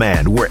on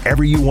demand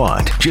wherever you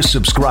want. Just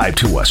subscribe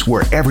to us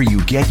wherever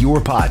you get your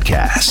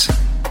podcasts.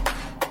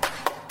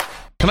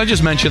 Can I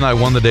just mention I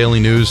won the Daily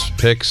News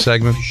pick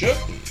segment?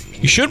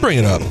 You should bring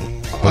it up.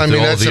 I mean,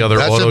 all that's the other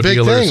a auto big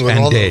dealers thing with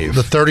and all Dave.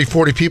 the 30,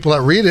 40 people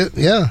that read it.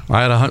 Yeah.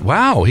 I had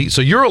wow.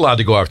 So you're allowed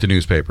to go after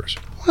newspapers,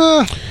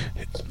 but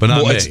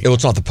not me.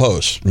 It's not the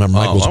Post. Remember,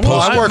 Michael's well,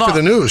 Post. I worked for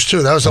the news,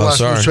 too. That was the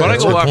last newspaper. But I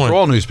go after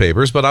all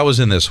newspapers, but I was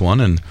in this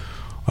one, and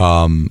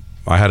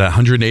I had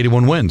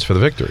 181 wins for the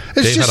victory.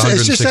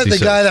 It's just that the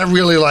guy that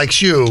really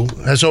likes you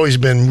has always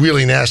been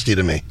really nasty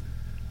to me.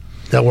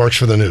 That works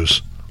for the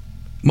news.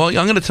 Well, I'm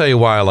going to tell you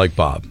why I like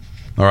Bob.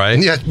 All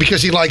right? Yeah,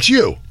 because he likes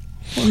you.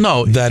 Well,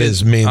 no, that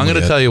is mainly. I'm going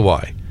to tell you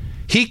why.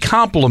 He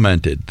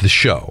complimented the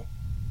show.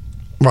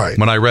 Right.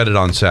 When I read it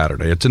on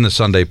Saturday. It's in the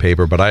Sunday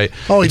paper, but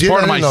it's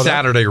part of my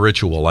Saturday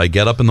ritual. I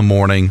get up in the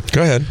morning.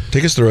 Go ahead.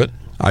 Take us through it.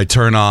 I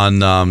turn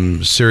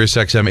on Sirius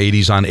XM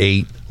 80s on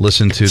 8,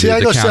 listen to the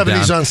I go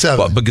countdown. 70s on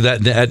 7.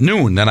 But at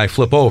noon, then I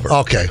flip over.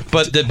 Okay.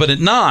 But at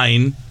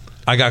 9,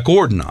 I got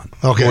Gordon on.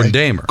 Okay. Gordon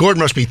Damer. Gordon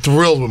must be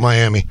thrilled with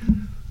Miami.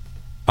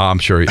 I'm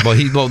sure. Well,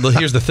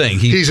 here's the thing.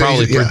 He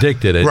probably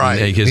predicted it,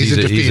 right? Because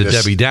he's a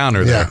Debbie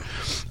Downer there.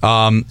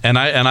 And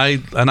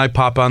I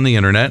pop on the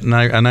internet and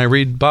I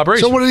read Bob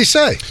Racer. So what did he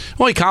say?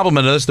 Well, he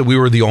complimented us that we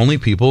were the only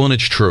people, and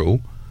it's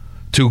true,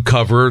 to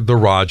cover the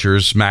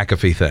Rodgers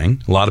McAfee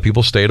thing. A lot of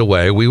people stayed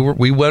away.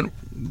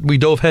 We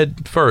dove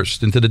head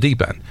first into the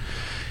deep end,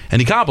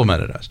 and he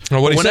complimented us.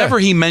 Whenever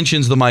he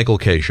mentions the Michael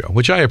K. Show,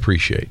 which I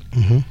appreciate.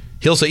 Mm-hmm.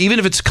 He'll say, even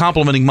if it's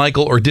complimenting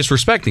Michael or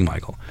disrespecting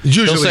Michael,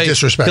 usually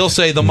disrespecting. He'll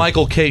say the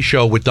Michael K.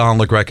 Show with Don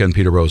LaGreca and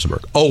Peter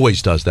Rosenberg.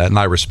 Always does that, and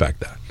I respect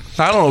that.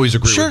 I don't always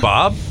agree with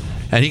Bob,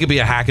 and he could be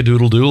a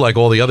hackadoodle-doo like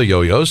all the other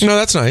yo-yos. No,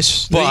 that's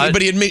nice.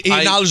 But he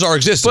acknowledges our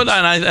existence. And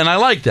I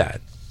like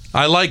that.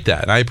 I like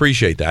that. I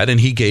appreciate that, and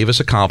he gave us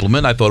a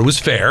compliment. I thought it was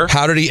fair.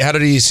 How did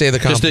he say the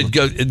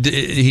compliment?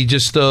 He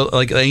just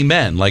like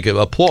amen, like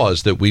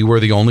applause that we were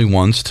the only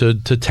ones to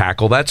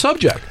tackle that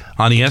subject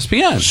on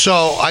ESPN.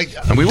 So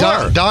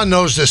Don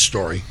knows this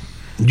story.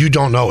 You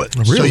don't know it.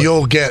 Really? So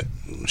you'll get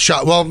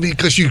shot. Well,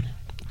 because you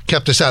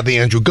kept us out of the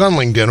Andrew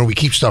Gunling dinner, we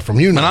keep stuff from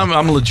you now. And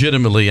I'm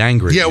legitimately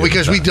angry. Yeah,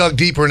 because we dug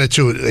deeper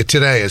into it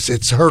today.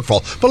 It's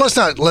hurtful. But let's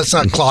not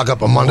clog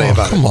up a Monday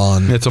about it. Come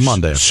on, it's a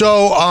Monday.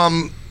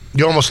 So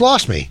you almost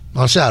lost me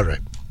on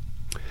Saturday.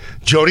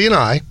 Jody and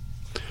I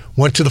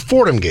went to the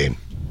Fordham game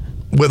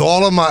with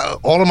all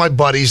of my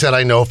buddies that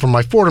I know from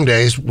my Fordham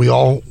days. We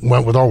all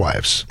went with our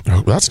wives.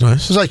 Oh, that's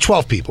nice. It was like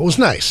 12 people. It was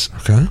nice.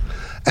 Okay.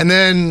 And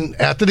then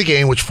after the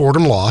game, which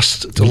Fordham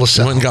lost to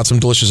LaSalle, went and got some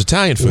delicious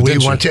Italian food. We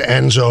went to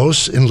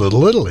Enzo's in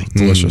Little Italy.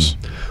 Delicious.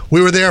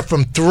 We were there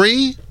from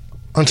 3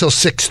 until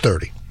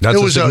 6:30.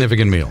 That's a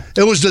significant meal.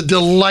 It was a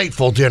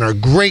delightful dinner.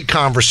 Great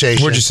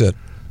conversation. Where'd you sit?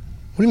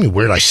 What do you mean,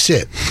 where'd I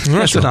sit?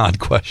 That's an odd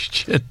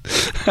question.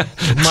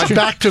 My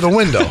back to the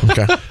window.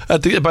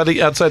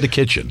 Okay. Outside the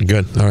kitchen.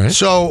 Good. All right.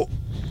 So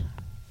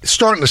it's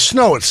starting to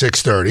snow at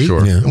 6:30.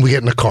 Sure. Yeah. And we get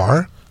in the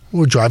car.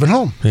 We're driving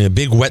home. Yeah,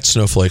 big wet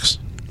snowflakes.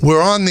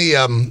 We're on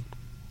the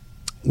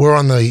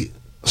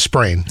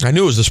Sprain. I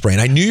knew it was the Sprain.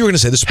 I knew you were going to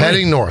say the Sprain.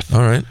 Heading north.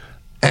 All right.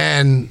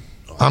 And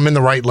I'm in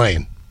the right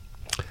lane.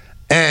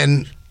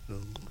 And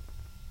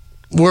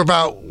we're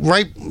about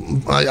right,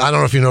 I don't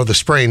know if you know the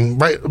Sprain,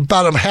 right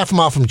about a half a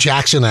mile from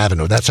Jackson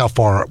Avenue. That's how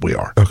far we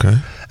are. Okay.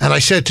 And I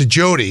said to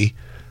Jody,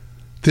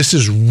 this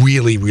is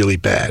really, really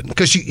bad.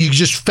 Because you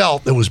just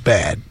felt it was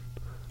bad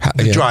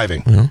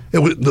driving. Yeah. It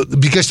was,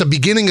 because the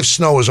beginning of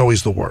snow is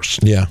always the worst.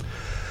 Yeah.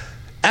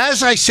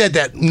 As I said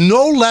that,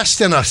 no less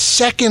than a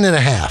second and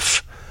a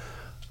half,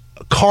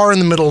 car in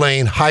the middle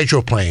lane,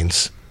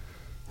 hydroplanes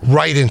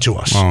right into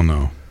us. Oh,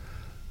 no.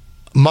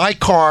 My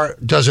car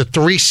does a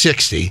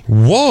 360.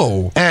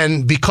 Whoa.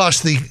 And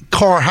because the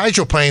car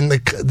hydroplane,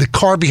 the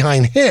car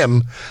behind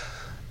him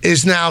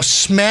is now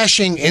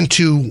smashing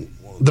into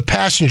the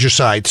passenger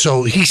side.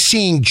 So he's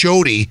seeing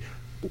Jody.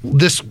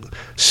 This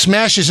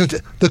smashes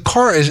into the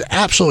car is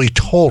absolutely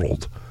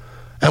totaled.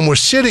 And we're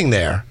sitting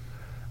there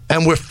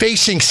and we're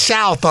facing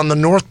south on the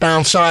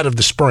northbound side of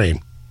the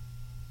Spring.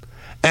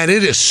 And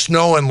it is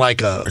snowing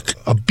like a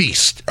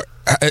beast.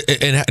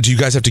 And do you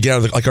guys have to get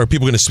out of are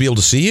people going to be able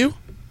to see you?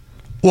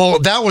 Well,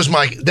 that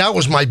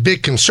was my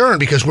big concern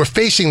because we're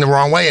facing the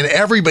wrong way and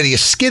everybody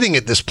is skidding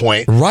at this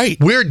point. Right.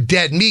 We're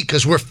dead meat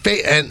because we're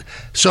and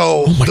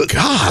so. Oh my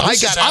God!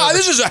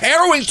 This is a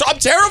harrowing. I'm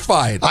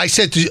terrified. I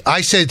said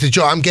to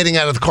Joe, I'm getting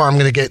out of the car. I'm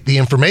going to get the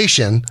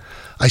information.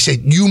 I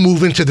said, you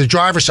move into the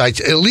driver's side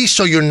at least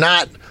so you're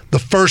not the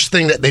first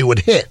thing that they would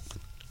hit.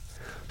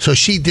 So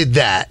she did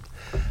that.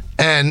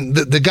 And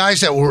the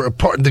guys that were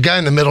the guy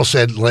in the middle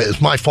said,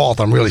 it's my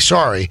fault, I'm really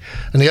sorry.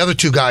 And the other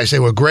two guys, they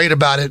were great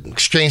about it,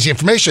 exchanged the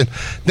information.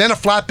 Then a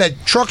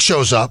flatbed truck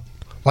shows up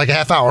like a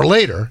half hour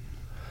later.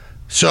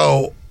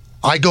 So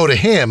I go to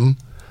him.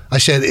 I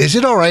said, is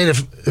it all right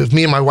if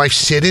me and my wife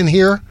sit in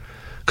here?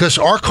 Because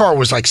our car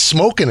was like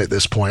smoking at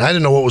this point. I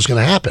didn't know what was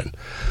going to happen.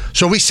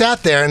 So we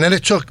sat there, and then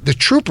it took the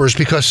troopers,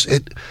 because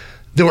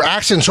there were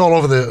accidents all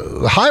over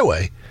the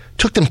highway.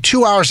 Took them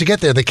 2 hours to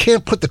get there. They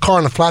can't put the car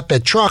in a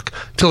flatbed truck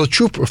till the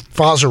trooper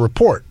files a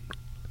report.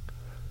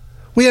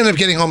 We ended up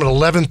getting home at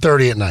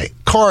 11:30 at night.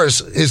 Car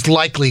is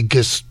likely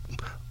just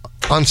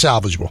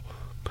unsalvageable.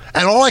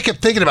 And all I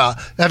kept thinking about,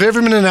 have you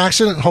ever been in an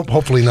accident?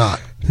 Hopefully not.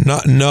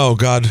 No,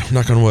 God,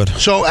 knock on wood.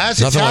 So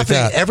as it's Nothing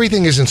happening,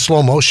 everything is in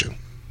slow motion.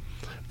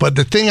 But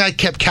the thing I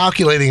kept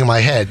calculating in my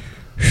head,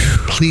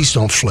 please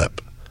don't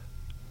flip.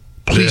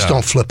 Please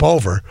don't flip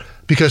over,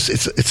 because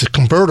it's a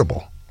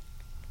convertible.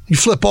 You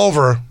flip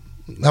over,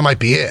 that might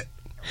be it.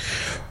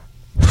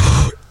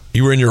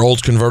 You were in your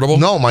old convertible?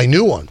 No, my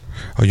new one.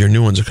 Oh, your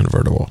new one's a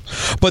convertible.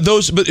 But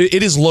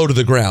it is low to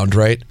the ground,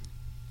 right?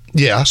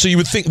 Yeah. So you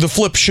would think the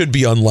flip should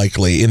be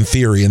unlikely, in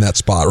theory, in that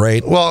spot,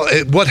 right? Well,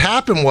 what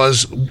happened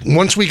was,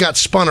 once we got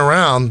spun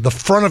around, the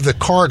front of the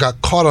car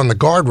got caught on the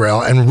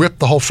guardrail and ripped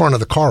the whole front of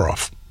the car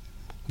off.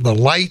 The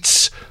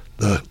lights,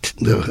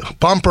 the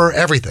bumper,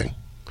 everything.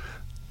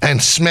 And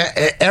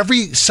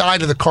every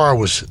side of the car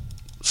was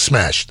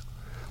smashed.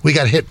 We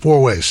got hit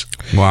 4 ways.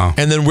 Wow.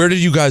 And then where did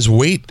you guys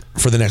wait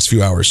for the next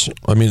few hours?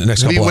 I mean, the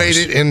next couple hours. We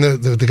waited in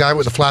the guy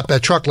with the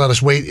flatbed truck let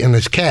us wait in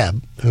his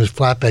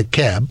flatbed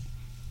cab,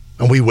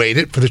 and we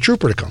waited for the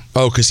trooper to come.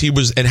 Oh, because he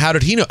was, and how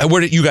did he know? And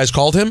where did you guys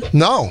called him?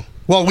 No.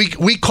 Well,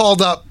 we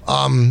called up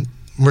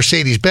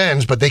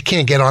Mercedes-Benz, but they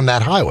can't get on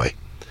that highway.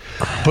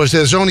 Because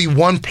there's only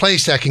one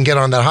place that can get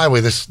on that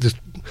highway, this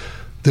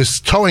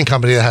towing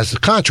company that has the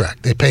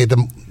contract. They paid the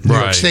New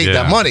York State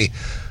that money.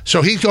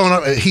 So he's going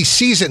up, he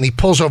sees it and he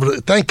pulls over.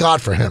 Thank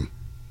God for him.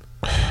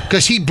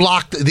 Because he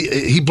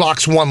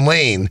blocks one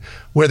lane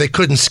where they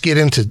couldn't skid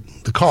into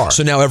the car.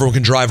 So now everyone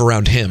can drive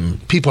around him.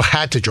 People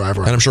had to drive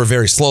around. And I'm sure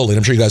very slowly. And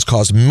I'm sure you guys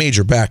caused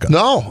major backup.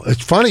 No,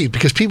 it's funny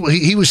because people,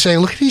 he was saying,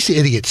 look at these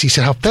idiots. He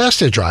said, how fast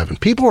they're driving.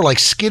 People were like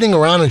skidding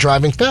around and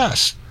driving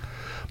fast.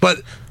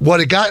 But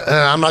what it got,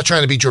 I'm not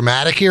trying to be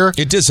dramatic here.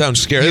 It did sound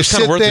scary. You It's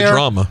kind of worth the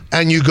drama.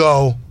 And you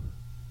go,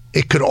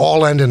 it could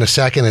all end in a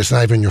second. It's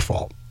not even your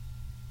fault.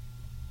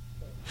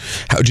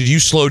 How did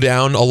you slow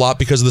down a lot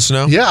because of the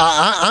snow? Yeah,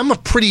 I'm a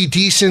pretty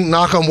decent,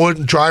 knock on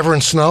wood, driver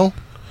in snow.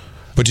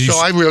 But so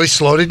I really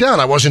slowed it down.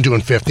 I wasn't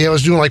doing 50. I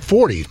was doing like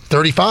 40,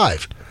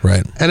 35.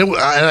 Right. And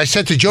I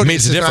said to Jody,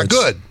 this is not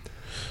good.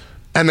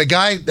 And the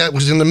guy that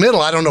was in the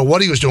middle, I don't know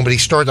what he was doing, but he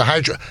started to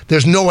hydro.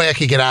 There's no way I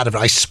could get out of it.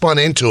 I spun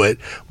into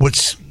it,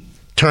 which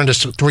turned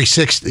us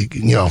 360,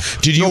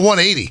 Did you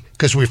 180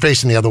 because we were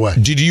facing the other way.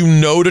 Did you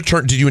know to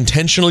turn? Did you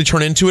intentionally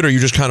turn into it, or you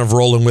just kind of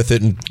rolling with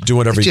it and doing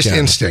whatever you can? Just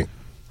instinct.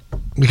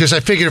 Because I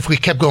figured if we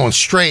kept going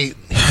straight,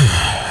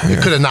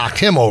 it could have knocked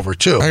him over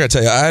too. I gotta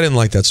tell you, I didn't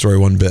like that story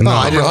one bit. No,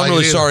 I'm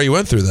really sorry you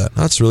went through that.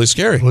 That's really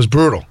scary. It was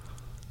brutal.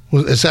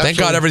 Thank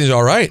God everything's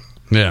all right.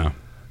 Yeah.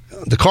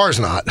 The car's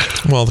not.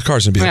 Well, the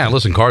car's gonna be. Yeah,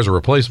 listen, cars are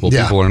replaceable.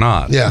 Yeah. People are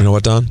not. Yeah. You know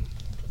what, Don?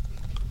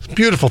 It's a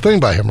beautiful thing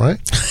by him, right?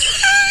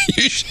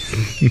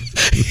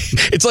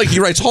 It's like he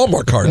writes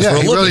Hallmark cards. Yeah, for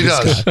a he living. really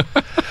does. All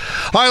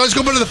right, let's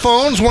go to the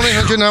phones.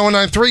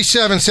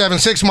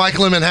 1-800-919-3776.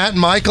 Michael in Manhattan.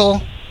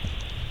 Michael.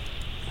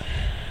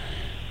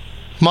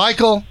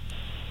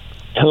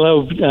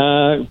 Hello.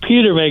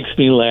 Peter makes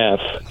me laugh.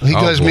 He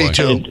does me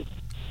too. And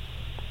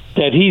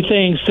that he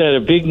thinks that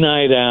a big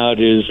night out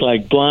is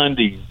like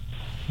Blondie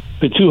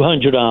for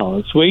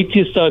 $200. Wait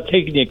till you start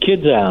taking your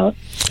kids out.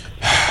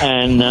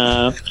 And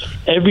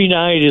every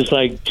night is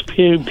like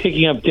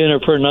picking up dinner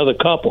for another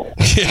couple.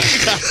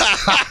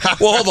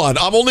 Well, hold on.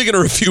 I'm only going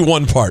to refute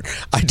one part.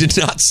 I did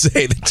not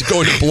say that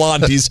going to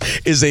Blondie's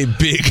is a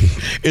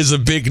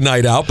big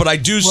night out, but I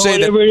do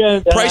say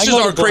that prices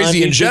are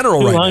crazy in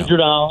general right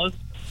now.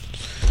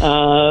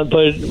 $200.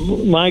 But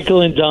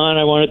Michael and Don,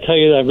 I want to tell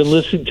you that I've been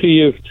listening to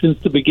you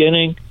since the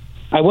beginning,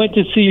 I went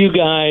to see you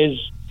guys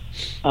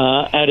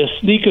at a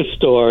sneaker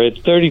store at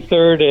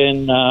 33rd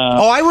and.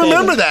 I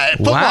remember that.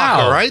 Foot Wow.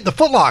 Locker, right? The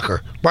Foot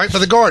Locker, right for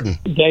the Garden.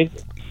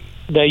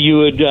 That you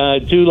would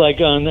do like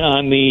on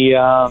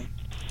the.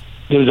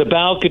 There was a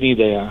balcony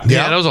there.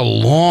 Yeah, that was a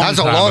long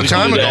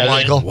time ago,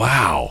 Michael.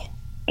 Wow.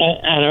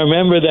 And I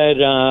remember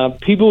that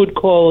people would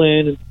call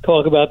in and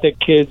talk about their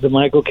kids, and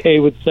Michael K.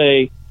 would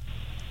say,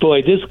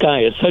 boy, this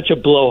guy is such a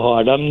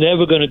blowhard. I'm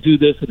never going to do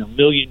this in a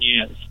million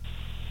years.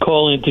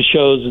 Call into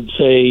shows and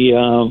say,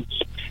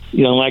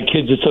 my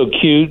kids are so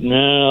cute and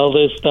all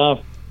this stuff.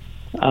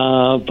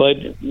 But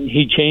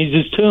he changed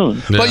his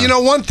tune. Yeah.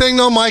 But one thing,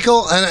 though,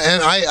 Michael,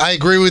 and I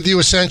agree with you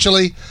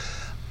essentially.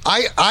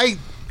 I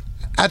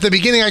at the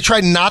beginning, I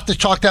tried not to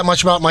talk that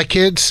much about my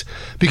kids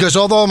because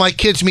although my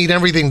kids mean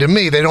everything to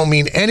me, they don't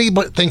mean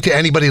anything to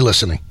anybody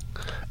listening.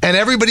 And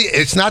everybody,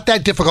 it's not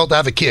that difficult to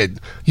have a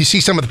kid. You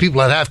see some of the people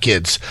that have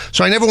kids.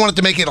 So I never wanted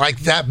to make it like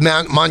that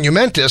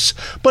monumentous,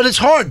 but it's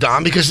hard,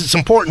 Don, because it's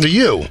important to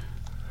you.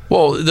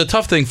 Well, the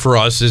tough thing for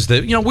us is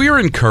that, we are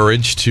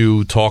encouraged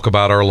to talk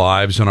about our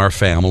lives and our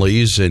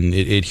families, and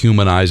it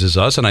humanizes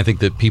us. And I think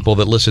that people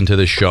that listen to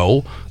this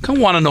show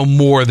want to know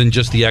more than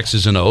just the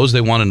X's and O's.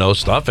 They want to know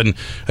stuff. And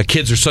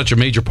kids are such a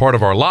major part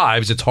of our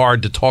lives. It's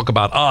hard to talk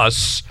about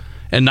us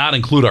and not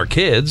include our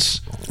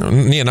kids.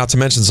 Yeah, not to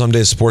mention some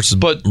days sports is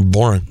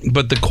boring.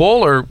 But the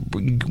caller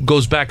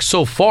goes back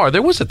so far.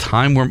 There was a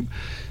time where...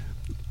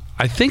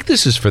 I think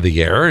this is for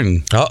the air,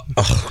 and God,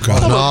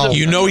 no.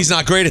 He's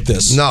not great at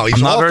this. No,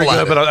 he's not awful very at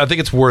good, it. but I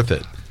think it's worth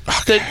it.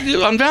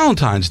 On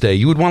Valentine's Day,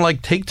 you would want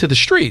to take to the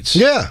streets.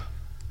 Yeah,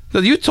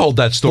 you told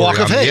that story. Walk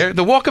of hate.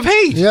 The walk of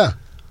hate. Yeah.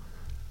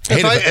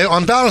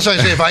 On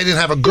Valentine's Day, if I didn't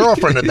have a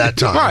girlfriend at that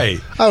time, right,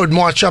 I would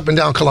march up and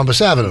down Columbus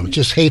Avenue.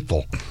 Just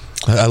hateful.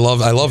 I love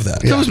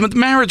that. Yeah.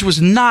 Marriage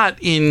was not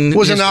in.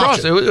 Wasn't an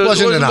option. It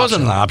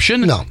wasn't an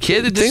option. No,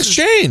 things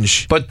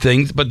change. But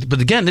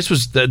again, this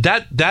was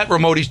that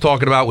remote he's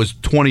talking about was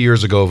 20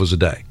 years ago. It was a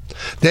day.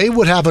 They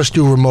would have us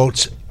do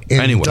remotes.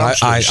 Anyway,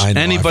 I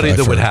know, anybody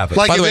that would have it.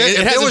 Like By the way,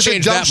 if there was a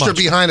dumpster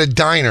behind a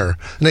diner,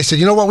 and they said,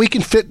 "You know what? We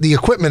can fit the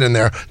equipment in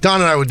there."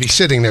 Don and I would be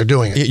sitting there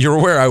doing it. You're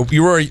aware?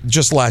 You were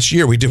just last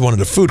year. We did one at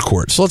a food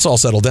court. So let's all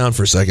settle down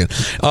for a second.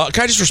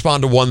 Can I just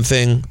respond to one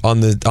thing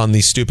on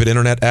the stupid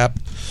internet app?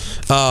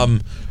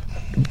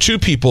 Two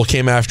people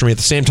came after me at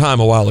the same time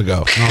a while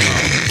ago.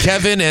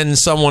 Kevin and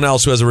someone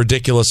else who has a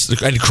ridiculous,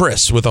 and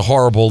Chris with a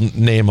horrible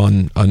name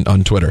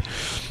on Twitter.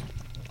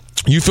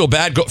 You feel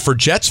bad for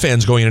Jets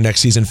fans going into next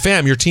season.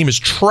 Fam, your team is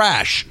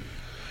trash.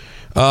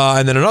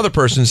 And then another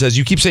person says,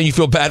 you keep saying you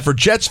feel bad for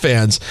Jets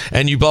fans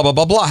and you blah, blah,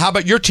 blah, blah. How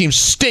about your team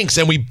stinks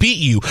and we beat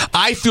you?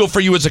 I feel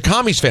for you as a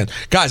Commies fan.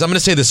 Guys, I'm going to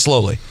say this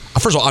slowly.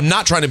 First of all, I'm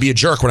not trying to be a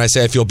jerk when I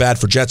say I feel bad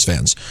for Jets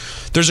fans.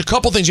 There's a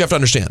couple things you have to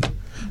understand.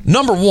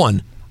 Number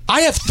one,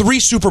 I have 3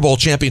 Super Bowl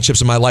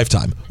championships in my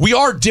lifetime. We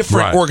are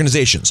different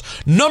organizations.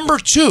 Number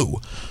two,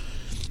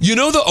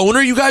 the owner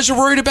you guys are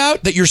worried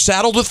about that you're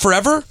saddled with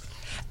forever?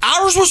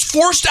 Ours was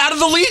forced out of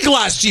the league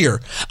last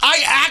year.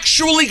 I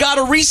actually got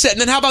a reset. And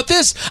then how about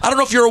this? I don't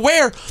know if you're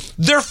aware.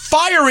 They're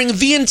firing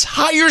the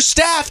entire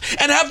staff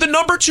and have the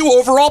number 2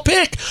 overall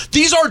pick.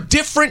 These are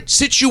different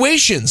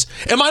situations.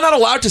 Am I not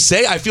allowed to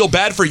say I feel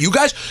bad for you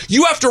guys?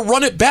 You have to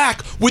run it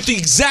back with the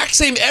exact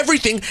same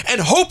everything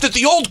and hope that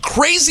the old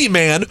crazy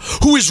man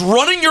who is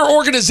running your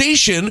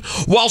organization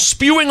while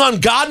spewing on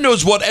God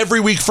knows what every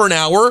week for an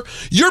hour,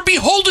 you're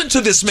beholden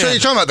to this man. So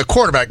you're talking about the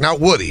quarterback, not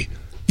Woody.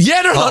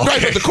 Yeah, no,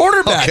 right, but the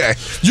quarterback. Okay.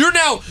 You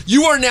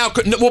are now,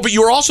 but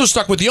you are also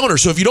stuck with the owner.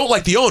 So if you don't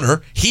like the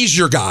owner, he's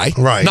your guy,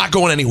 right? Not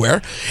going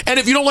anywhere. And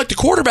if you don't like the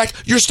quarterback,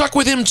 you're stuck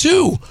with him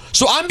too.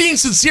 So I'm being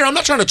sincere. I'm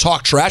not trying to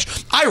talk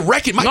trash. I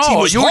reckon my team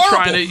was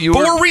horrible,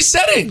 but we're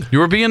resetting. You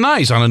were being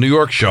nice on a New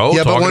York show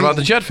talking about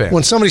the Jet fans.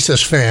 When somebody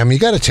says fam, you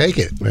got to take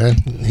it, man.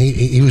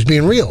 He was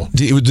being real.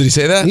 Did he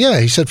say that?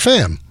 Yeah, he said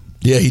fam.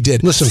 Yeah, he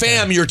did. Listen,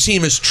 fam, your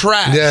team is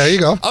trash. Yeah, there you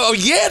go. Oh,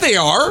 yeah, they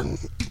are.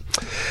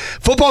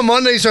 Football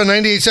Mondays on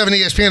 98.7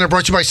 ESPN are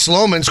brought to you by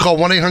Sloman's. Call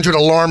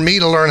 1-800-ALARM-ME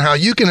to learn how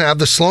you can have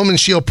the Sloman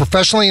Shield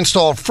professionally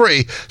installed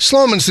free.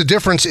 Sloman's, the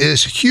difference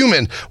is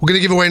human. We're going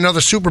to give away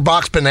another Super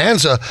Box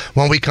Bonanza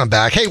when we come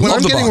back. Hey, when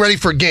I'm getting ready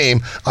for a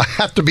game, I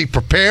have to be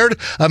prepared.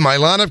 I have my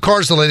lineup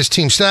cards, the latest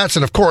team stats,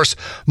 and, of course,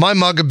 my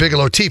mug of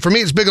Bigelow tea. For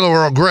me, it's Bigelow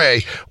Earl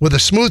Grey with a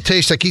smooth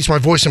taste that keeps my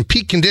voice in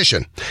peak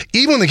condition,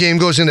 even when the game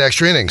goes into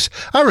extra innings.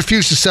 I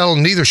refuse to settle,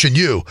 and neither should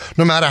you.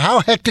 No matter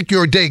how hectic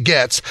your day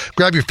gets,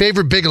 grab your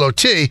favorite Bigelow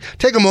tea.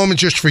 Take a moment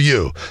just for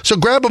you. So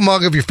grab a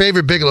mug of your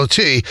favorite Bigelow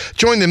tea.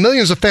 Join the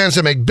millions of fans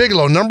that make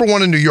Bigelow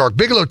 #1 in New York.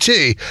 Bigelow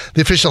tea,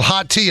 the official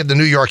hot tea of the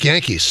New York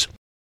Yankees.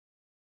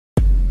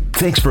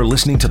 Thanks for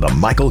listening to the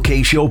Michael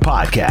K. Show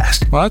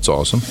podcast. Well, that's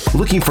awesome.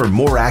 Looking for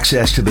more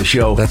access to the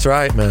show? That's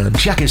right, man.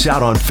 Check us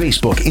out on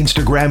Facebook,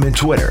 Instagram, and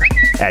Twitter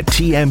at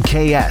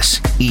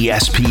TMKS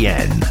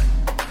ESPN.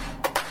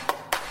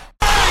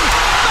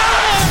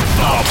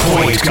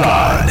 Point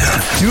God.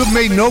 You have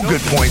made no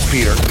good points,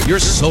 Peter. You're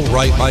so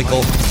right,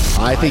 Michael.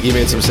 I think you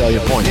made some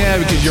salient points. Yeah,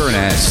 because you're an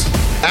ass.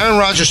 Aaron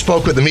Rodgers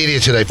spoke with the media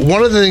today.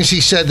 One of the things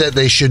he said that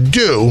they should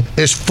do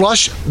is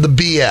flush the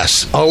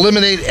BS.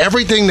 Eliminate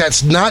everything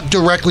that's not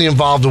directly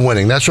involved in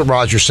winning. That's what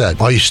Rodgers said.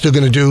 Are you still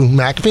going to do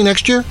McAfee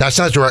next year? That's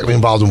not directly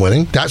involved in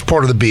winning. That's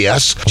part of the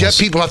BS. Jet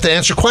people have to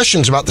answer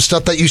questions about the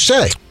stuff that you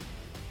say.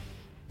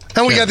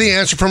 And we got the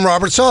answer from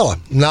Robert Saleh.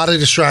 Not a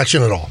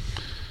distraction at all.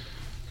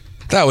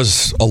 That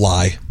was a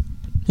lie.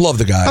 Love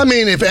the guy. I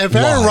mean, if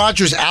Aaron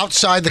Rodgers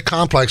outside the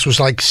complex was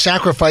like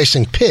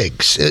sacrificing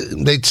pigs,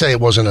 they'd say it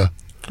wasn't a...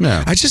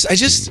 Yeah. I just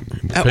pigs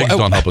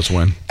don't help us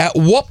win. At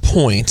what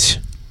point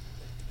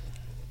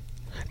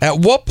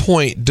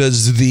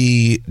does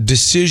the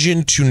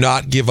decision to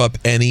not give up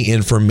any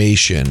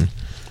information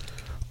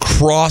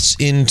cross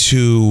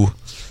into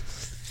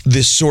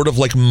this sort of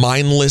like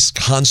mindless,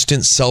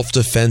 constant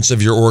self-defense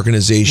of your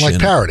organization?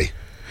 Like parody.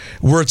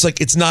 Where it's like,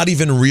 it's not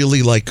even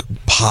really like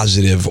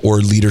positive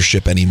or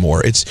leadership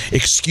anymore. It's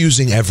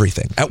excusing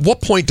everything. At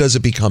what point does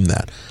it become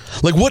that?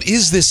 Like, what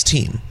is this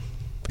team?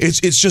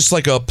 It's just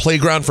like a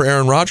playground for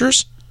Aaron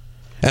Rodgers?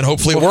 And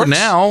hopefully it works? For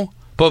now,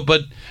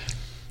 but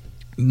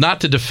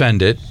not to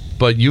defend it,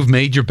 but you've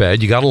made your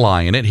bed. You got to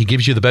lie in it. He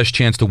gives you the best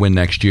chance to win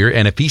next year.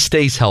 And if he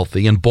stays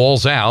healthy and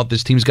balls out,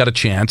 this team's got a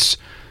chance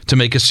to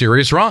make a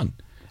serious run.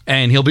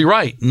 And he'll be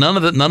right. None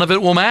of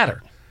it will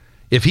matter.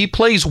 If he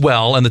plays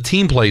well and the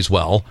team plays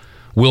well,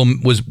 will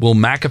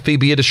McAfee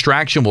be a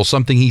distraction? Will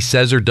something he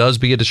says or does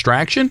be a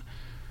distraction?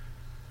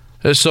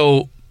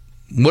 So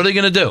what are they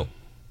going to do?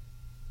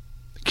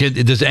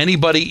 Does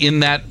anybody in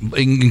that,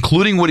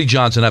 including Woody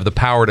Johnson, have the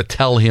power to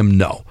tell him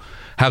no?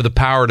 Have the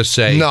power to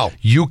say, no,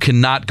 you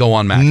cannot go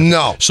on McAfee?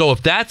 No. So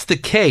if that's the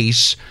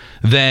case,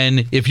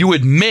 then if you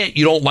admit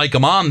you don't like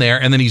him on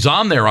there and then he's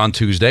on there on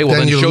Tuesday, well,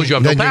 then it shows you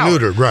have no power.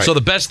 Neutered, right. So the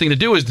best thing to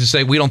do is to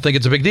say, we don't think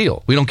it's a big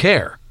deal. We don't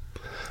care.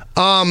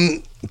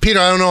 Peter,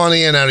 I don't know on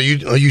the end. Are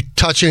you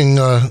touching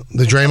the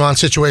Draymond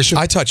situation?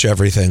 I touch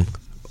everything.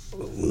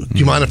 Do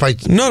you mind if I...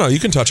 No, you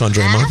can touch on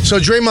Draymond. So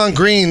Draymond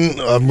Green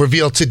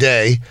revealed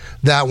today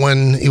that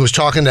when he was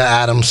talking to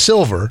Adam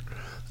Silver,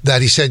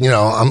 that he said,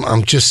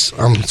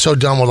 I'm so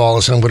done with all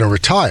this, I'm going to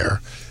retire.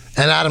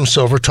 And Adam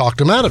Silver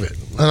talked him out of it.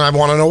 And I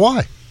want to know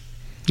why.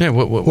 Yeah,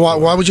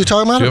 why would you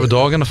talk him out of it? Do you have a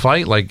dog in a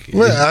fight?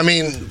 Well, I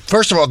mean,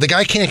 first of all, the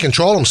guy can't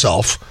control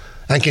himself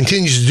and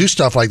continues to do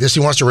stuff like this. He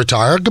wants to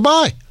retire.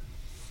 Goodbye.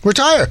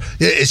 Retire.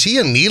 Is he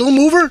a needle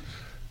mover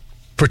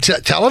for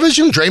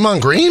television,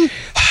 Draymond Green?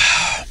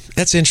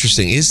 That's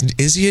interesting.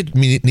 Is he a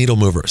needle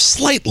mover?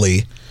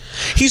 Slightly.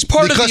 He's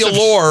part of the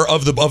allure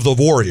of the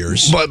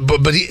Warriors. But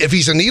if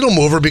he's a needle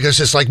mover, because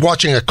it's like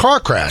watching a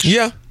car crash.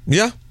 Yeah.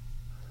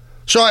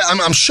 So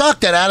I'm shocked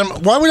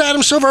that why would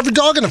Adam Silver have a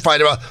dog in the fight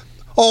about,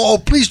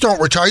 please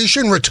don't retire. You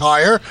shouldn't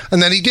retire.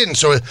 And then he didn't.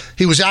 So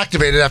he was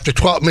activated after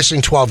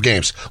missing 12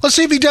 games. Let's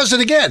see if he does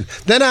it again.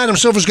 Then Adam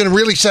Silver's going to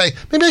really say,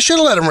 maybe I should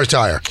have let him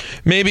retire.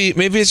 Maybe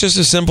it's just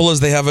as simple as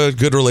they have a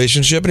good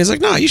relationship. And he's like,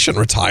 no, you shouldn't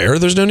retire.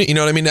 There's no need. You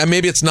know what I mean?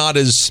 Maybe it's not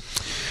as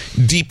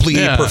deeply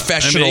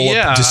professional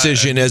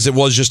decision as it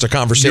was just a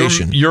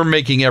conversation. You're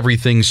making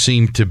everything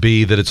seem to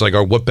be that it's like,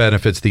 what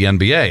benefits the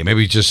NBA?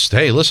 Maybe just,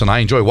 hey, listen, I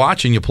enjoy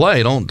watching you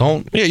play. Don't.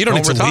 Yeah, you don't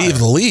need to leave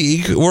the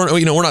league.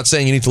 We're not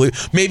saying you need to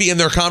leave. Maybe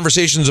in their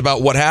conversations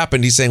about what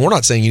happened, he's saying, we're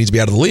not saying you need to be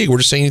out of the league. We're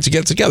just saying you need to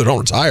get it together. Don't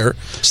retire.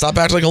 Stop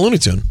acting like a Looney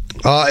Tune.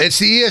 It's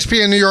the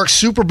ESPN New York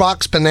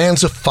Superbox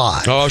Bonanza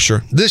 5. Oh,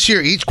 sure. This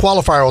year, each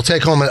qualifier will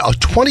take home a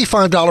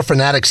 $25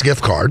 Fanatics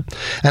gift card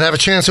and have a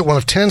chance at one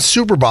of 10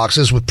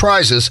 Superboxes with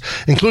prizes,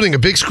 including a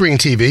big screen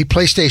TV,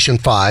 PlayStation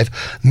 5,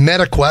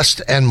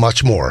 MetaQuest, and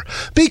much more.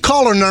 Be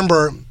caller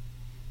number...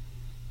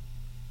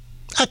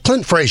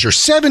 Clint Frazier,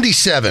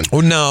 77.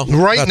 Oh, no.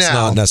 That's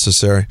now. Not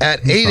necessary.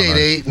 At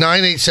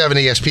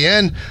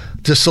 888-987-ESPN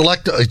to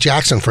select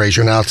Jackson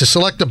Frazier now to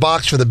select the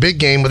box for the big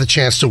game with a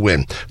chance to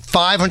win.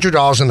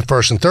 $500 in the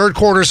first and third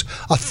quarters,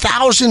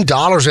 $1,000 at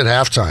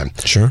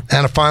halftime. Sure.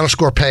 And a final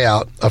score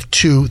payout of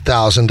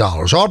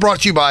 $2,000. All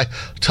brought to you by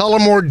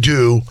Tullamore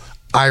Dew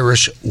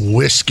Irish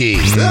Whiskey.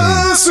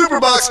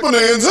 Superbox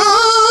Bonanza.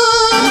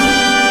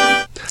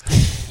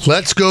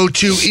 Let's go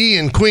to E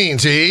in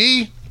Queens.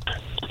 E?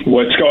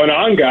 What's going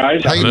on,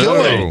 guys? How you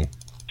doing?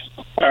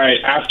 All right,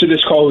 after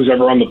this call, who's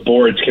ever on the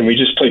boards, can we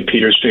just play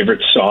Peter's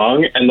favorite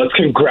song? And let's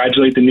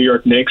congratulate the New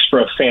York Knicks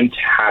for a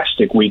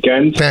fantastic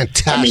weekend.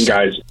 Fantastic. I mean,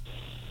 guys,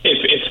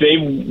 if they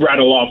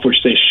rattle off,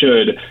 which they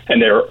should,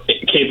 and they're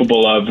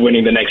capable of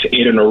winning the next 8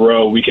 in a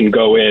row, we can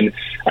go in.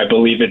 I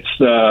believe it's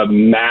the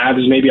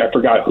Mavs, maybe. I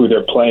forgot who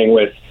they're playing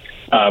with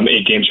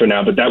 8 games from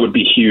now, but that would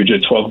be huge, a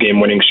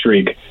 12-game winning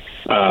streak.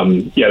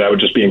 That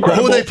would just be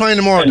incredible. Who are they playing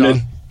tomorrow,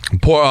 Don?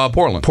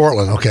 Portland.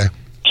 Portland, okay.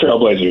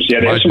 Trailblazers.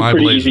 Yeah, they have some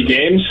pretty easy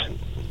games.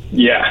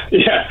 Yeah.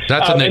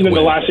 That's a and then the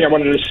last thing I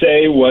wanted to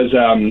say was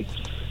I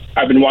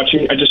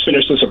just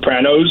finished The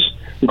Sopranos.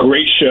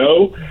 Great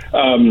show.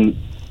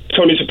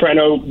 Tony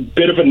Soprano,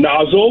 bit of a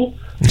nozzle,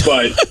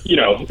 but,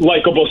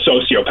 likable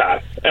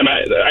sociopath.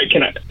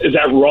 Is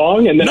that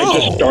wrong? And then I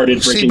just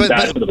started Breaking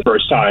Bad for the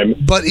first time.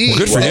 But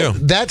good for you.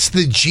 That's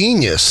the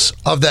genius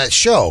of that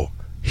show.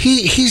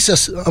 he's a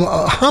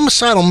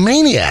homicidal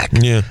maniac.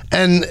 Yeah.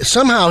 And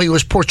somehow he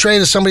was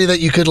portrayed as somebody that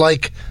you could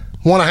like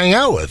want to hang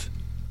out with.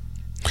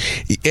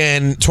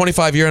 And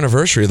 25-year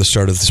anniversary of the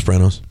start of The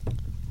Sopranos.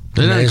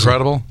 Isn't that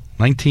incredible?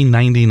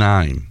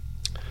 1999.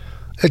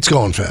 It's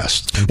going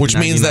fast. Which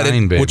means that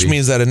in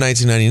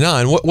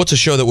 1999, what's a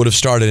show that would have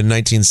started in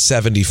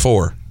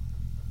 1974?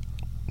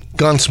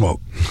 Gunsmoke.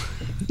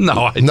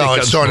 No,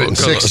 it started in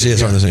 60. Yeah.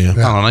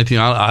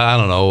 I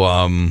don't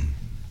know.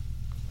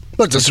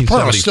 Look, The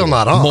Sopranos still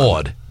not on.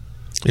 Maude.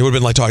 It would have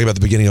been like talking about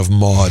the beginning of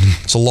Maude.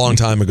 It's a long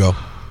time ago.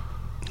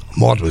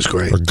 Maude was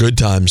great. Or Good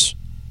Times.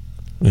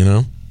 You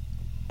know?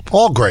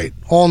 All great.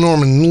 All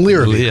Norman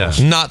Lear. Yeah.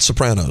 Not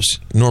Sopranos.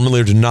 Norman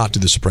Lear did not do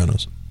The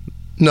Sopranos.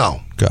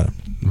 No. Got it.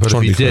 But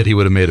if he did, he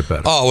would have made it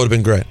better. Oh, it would have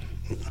been great.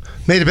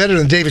 Made it better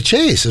than David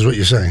Chase, is what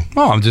you're saying.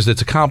 Oh,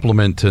 it's a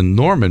compliment to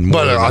Norman. More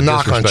But than a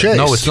knock on Chase.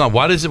 No, it's not.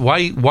 Why does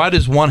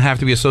one have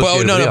to be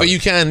associated? Well, no, but you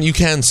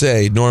can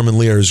say Norman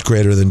Lear is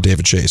greater than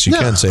David Chase. You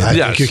can say that.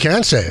 I think you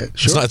can say it.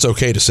 Sure. It's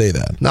okay to say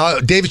that. Now,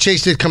 David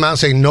Chase did come out and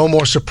say no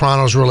more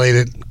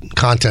Sopranos-related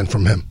content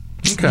from him.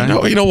 Okay.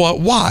 You know what?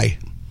 Why?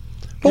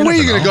 Well, where are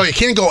you going to go? You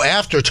can't go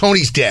after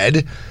Tony's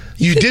dead.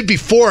 You did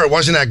before. It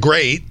wasn't that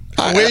great.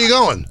 Where are you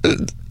going?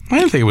 I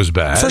didn't think it was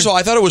bad. First of all,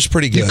 I thought it was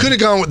pretty good. You could have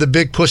gone with the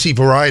Big Pussy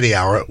Variety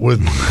Hour. That would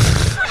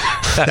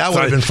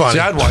have been fun. See,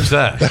 I'd watch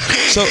that.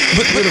 So,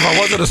 but if I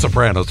wasn't a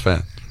Sopranos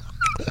fan.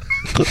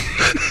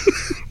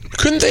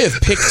 Couldn't they have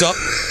picked up?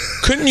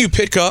 Couldn't you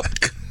pick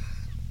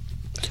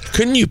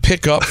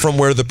up from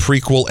where the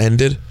prequel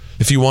ended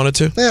if you wanted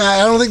to? Yeah, I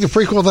don't think the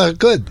prequel that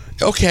good.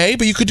 Okay,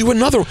 but you could do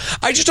another.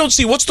 I just don't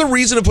see what's the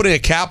reason of putting a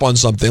cap on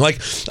something. Like,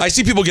 I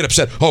see people get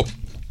upset. Oh,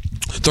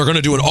 they're going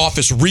to do an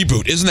Office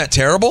reboot. Isn't that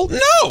terrible?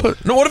 No.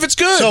 No. What if it's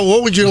good? So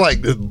what would you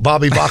like?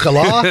 Bobby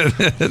Bacala?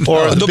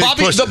 Or the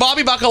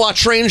Bobby Bacala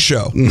train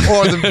show?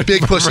 Or the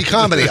Big Pussy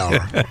Comedy Hour?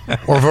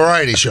 Or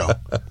variety show?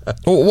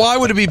 Well, why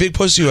would it be Big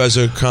Pussy who has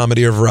a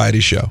comedy or variety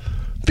show?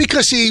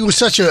 Because he was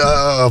such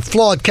a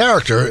flawed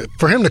character.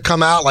 For him to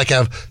come out, like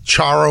have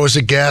Charo as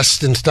a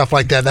guest and stuff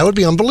like that would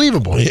be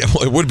unbelievable. Yeah,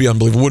 well, it would be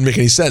unbelievable. It wouldn't make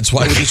any sense.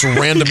 Why would this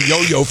random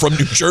yo-yo from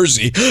New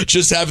Jersey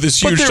just have this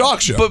huge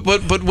talk show?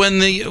 But when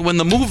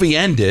the movie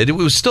ended, it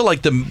was still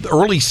like the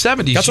early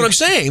 70s. That's what I'm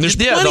saying. There's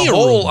plenty the of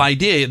whole room.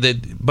 idea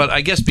that, but I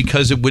guess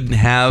because it wouldn't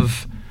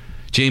have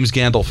James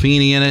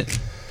Gandolfini in it,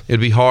 it'd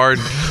be hard.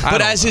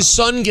 But as his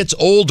son gets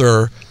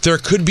older, there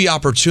could be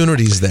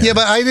opportunities there. Yeah,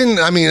 but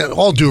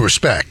all due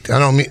respect. I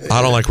don't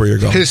like where you're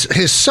going.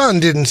 His son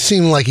didn't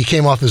seem like he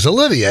came off as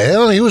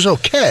Olivier. He was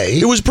okay.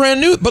 It was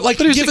brand new, but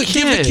give the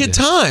kid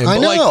time. I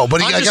know,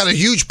 but he got a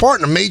huge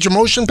part in a major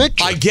motion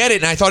picture. I get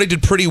it, and I thought he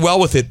did pretty well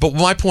with it. But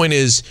my point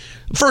is,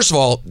 first of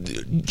all,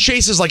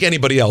 Chase is like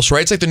anybody else,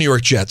 right? It's like the New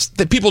York Jets.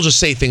 That people just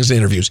say things in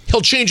interviews. He'll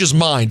change his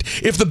mind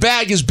if the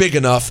bag is big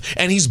enough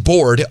and he's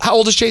bored. How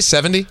old is Chase?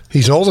 70?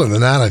 He's older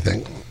than that, I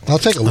think. I'll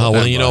take a look. Oh,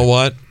 well, you know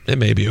what? It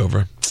may be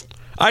over.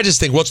 I just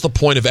think, what's the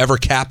point of ever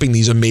capping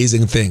these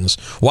amazing things?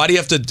 Why do you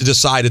have to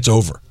decide it's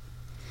over?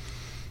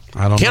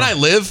 I don't know. Can I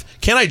live?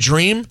 Can I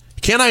dream?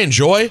 Can I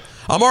enjoy?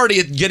 I'm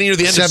already getting to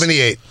the end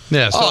 78.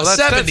 Yeah, so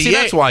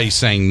that's why he's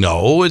saying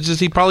no. It's just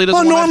he probably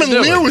doesn't want to do it.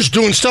 Norman Lear was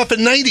doing stuff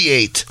in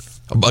 98.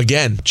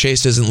 Again,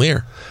 Chase isn't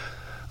Lear.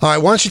 All right,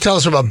 why don't you tell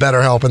us about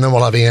BetterHelp, and then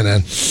we'll have Ian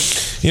in.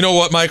 You know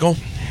what, Michael?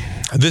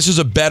 This is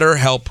a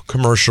BetterHelp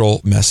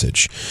commercial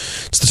message.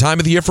 It's the time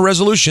of the year for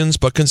resolutions,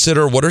 but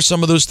consider what are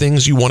some of those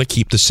things you want to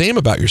keep the same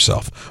about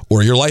yourself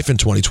or your life in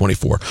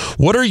 2024.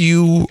 What are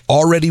you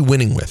already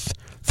winning with?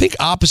 Think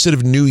opposite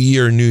of new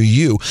year, new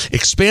you.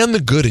 Expand the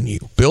good in you.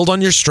 Build on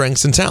your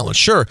strengths and talents.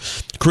 Sure,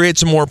 create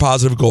some more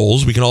positive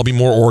goals. We can all be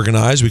more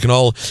organized. We can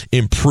all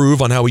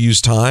improve on how we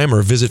use time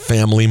or visit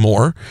family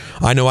more.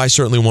 I know I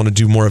certainly want to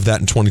do more of that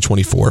in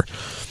 2024.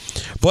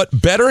 But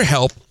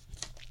BetterHelp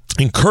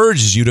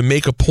encourages you to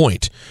make a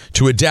point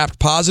to adapt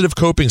positive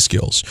coping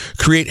skills,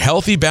 create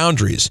healthy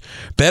boundaries.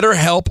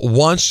 BetterHelp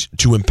wants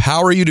to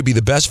empower you to be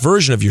the best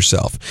version of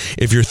yourself.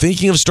 If you're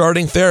thinking of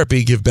starting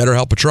therapy, give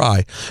BetterHelp a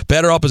try.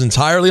 BetterHelp is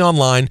entirely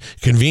online,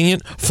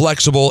 convenient,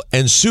 flexible,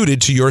 and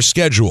suited to your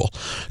schedule.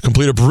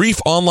 Complete a brief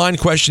online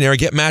questionnaire,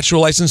 get matched to a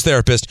licensed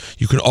therapist.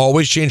 You can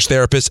always change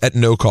therapists at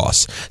no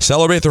cost.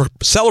 Celebrate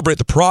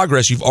the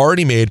progress you've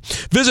already made.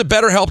 Visit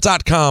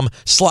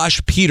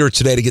BetterHelp.com/Peter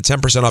today to get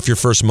 10% off your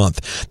first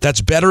month. That's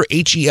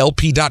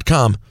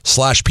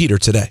BetterHelp.com/Peter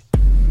today.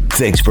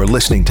 Thanks for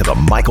listening to the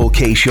Michael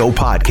K. Show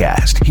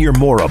podcast. Hear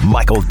more of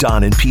Michael,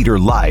 Don, and Peter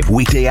live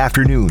weekday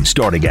afternoon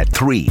starting at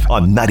 3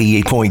 on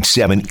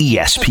 98.7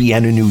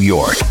 ESPN in New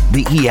York,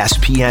 the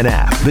ESPN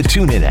app, the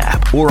TuneIn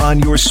app, or on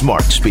your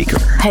smart speaker.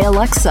 Hey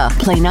Alexa,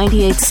 play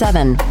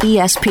 98.7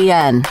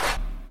 ESPN.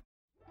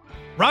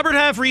 Robert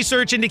Half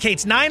research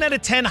indicates 9 out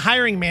of 10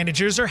 hiring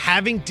managers are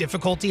having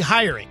difficulty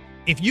hiring.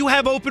 If you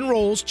have open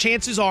roles,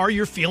 chances are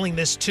you're feeling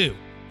this too.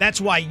 That's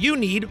why you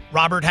need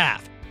Robert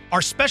Half.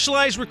 Our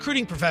specialized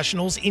recruiting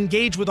professionals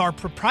engage with our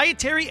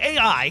proprietary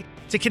AI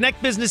to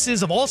connect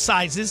businesses of all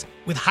sizes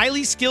with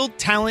highly skilled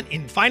talent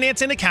in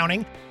finance and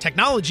accounting,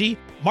 technology,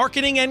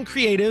 marketing and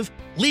creative,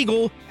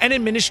 legal, and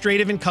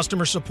administrative and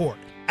customer support.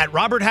 At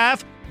Robert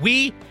Half,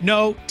 we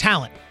know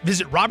talent.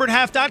 Visit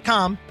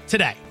roberthalf.com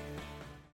today.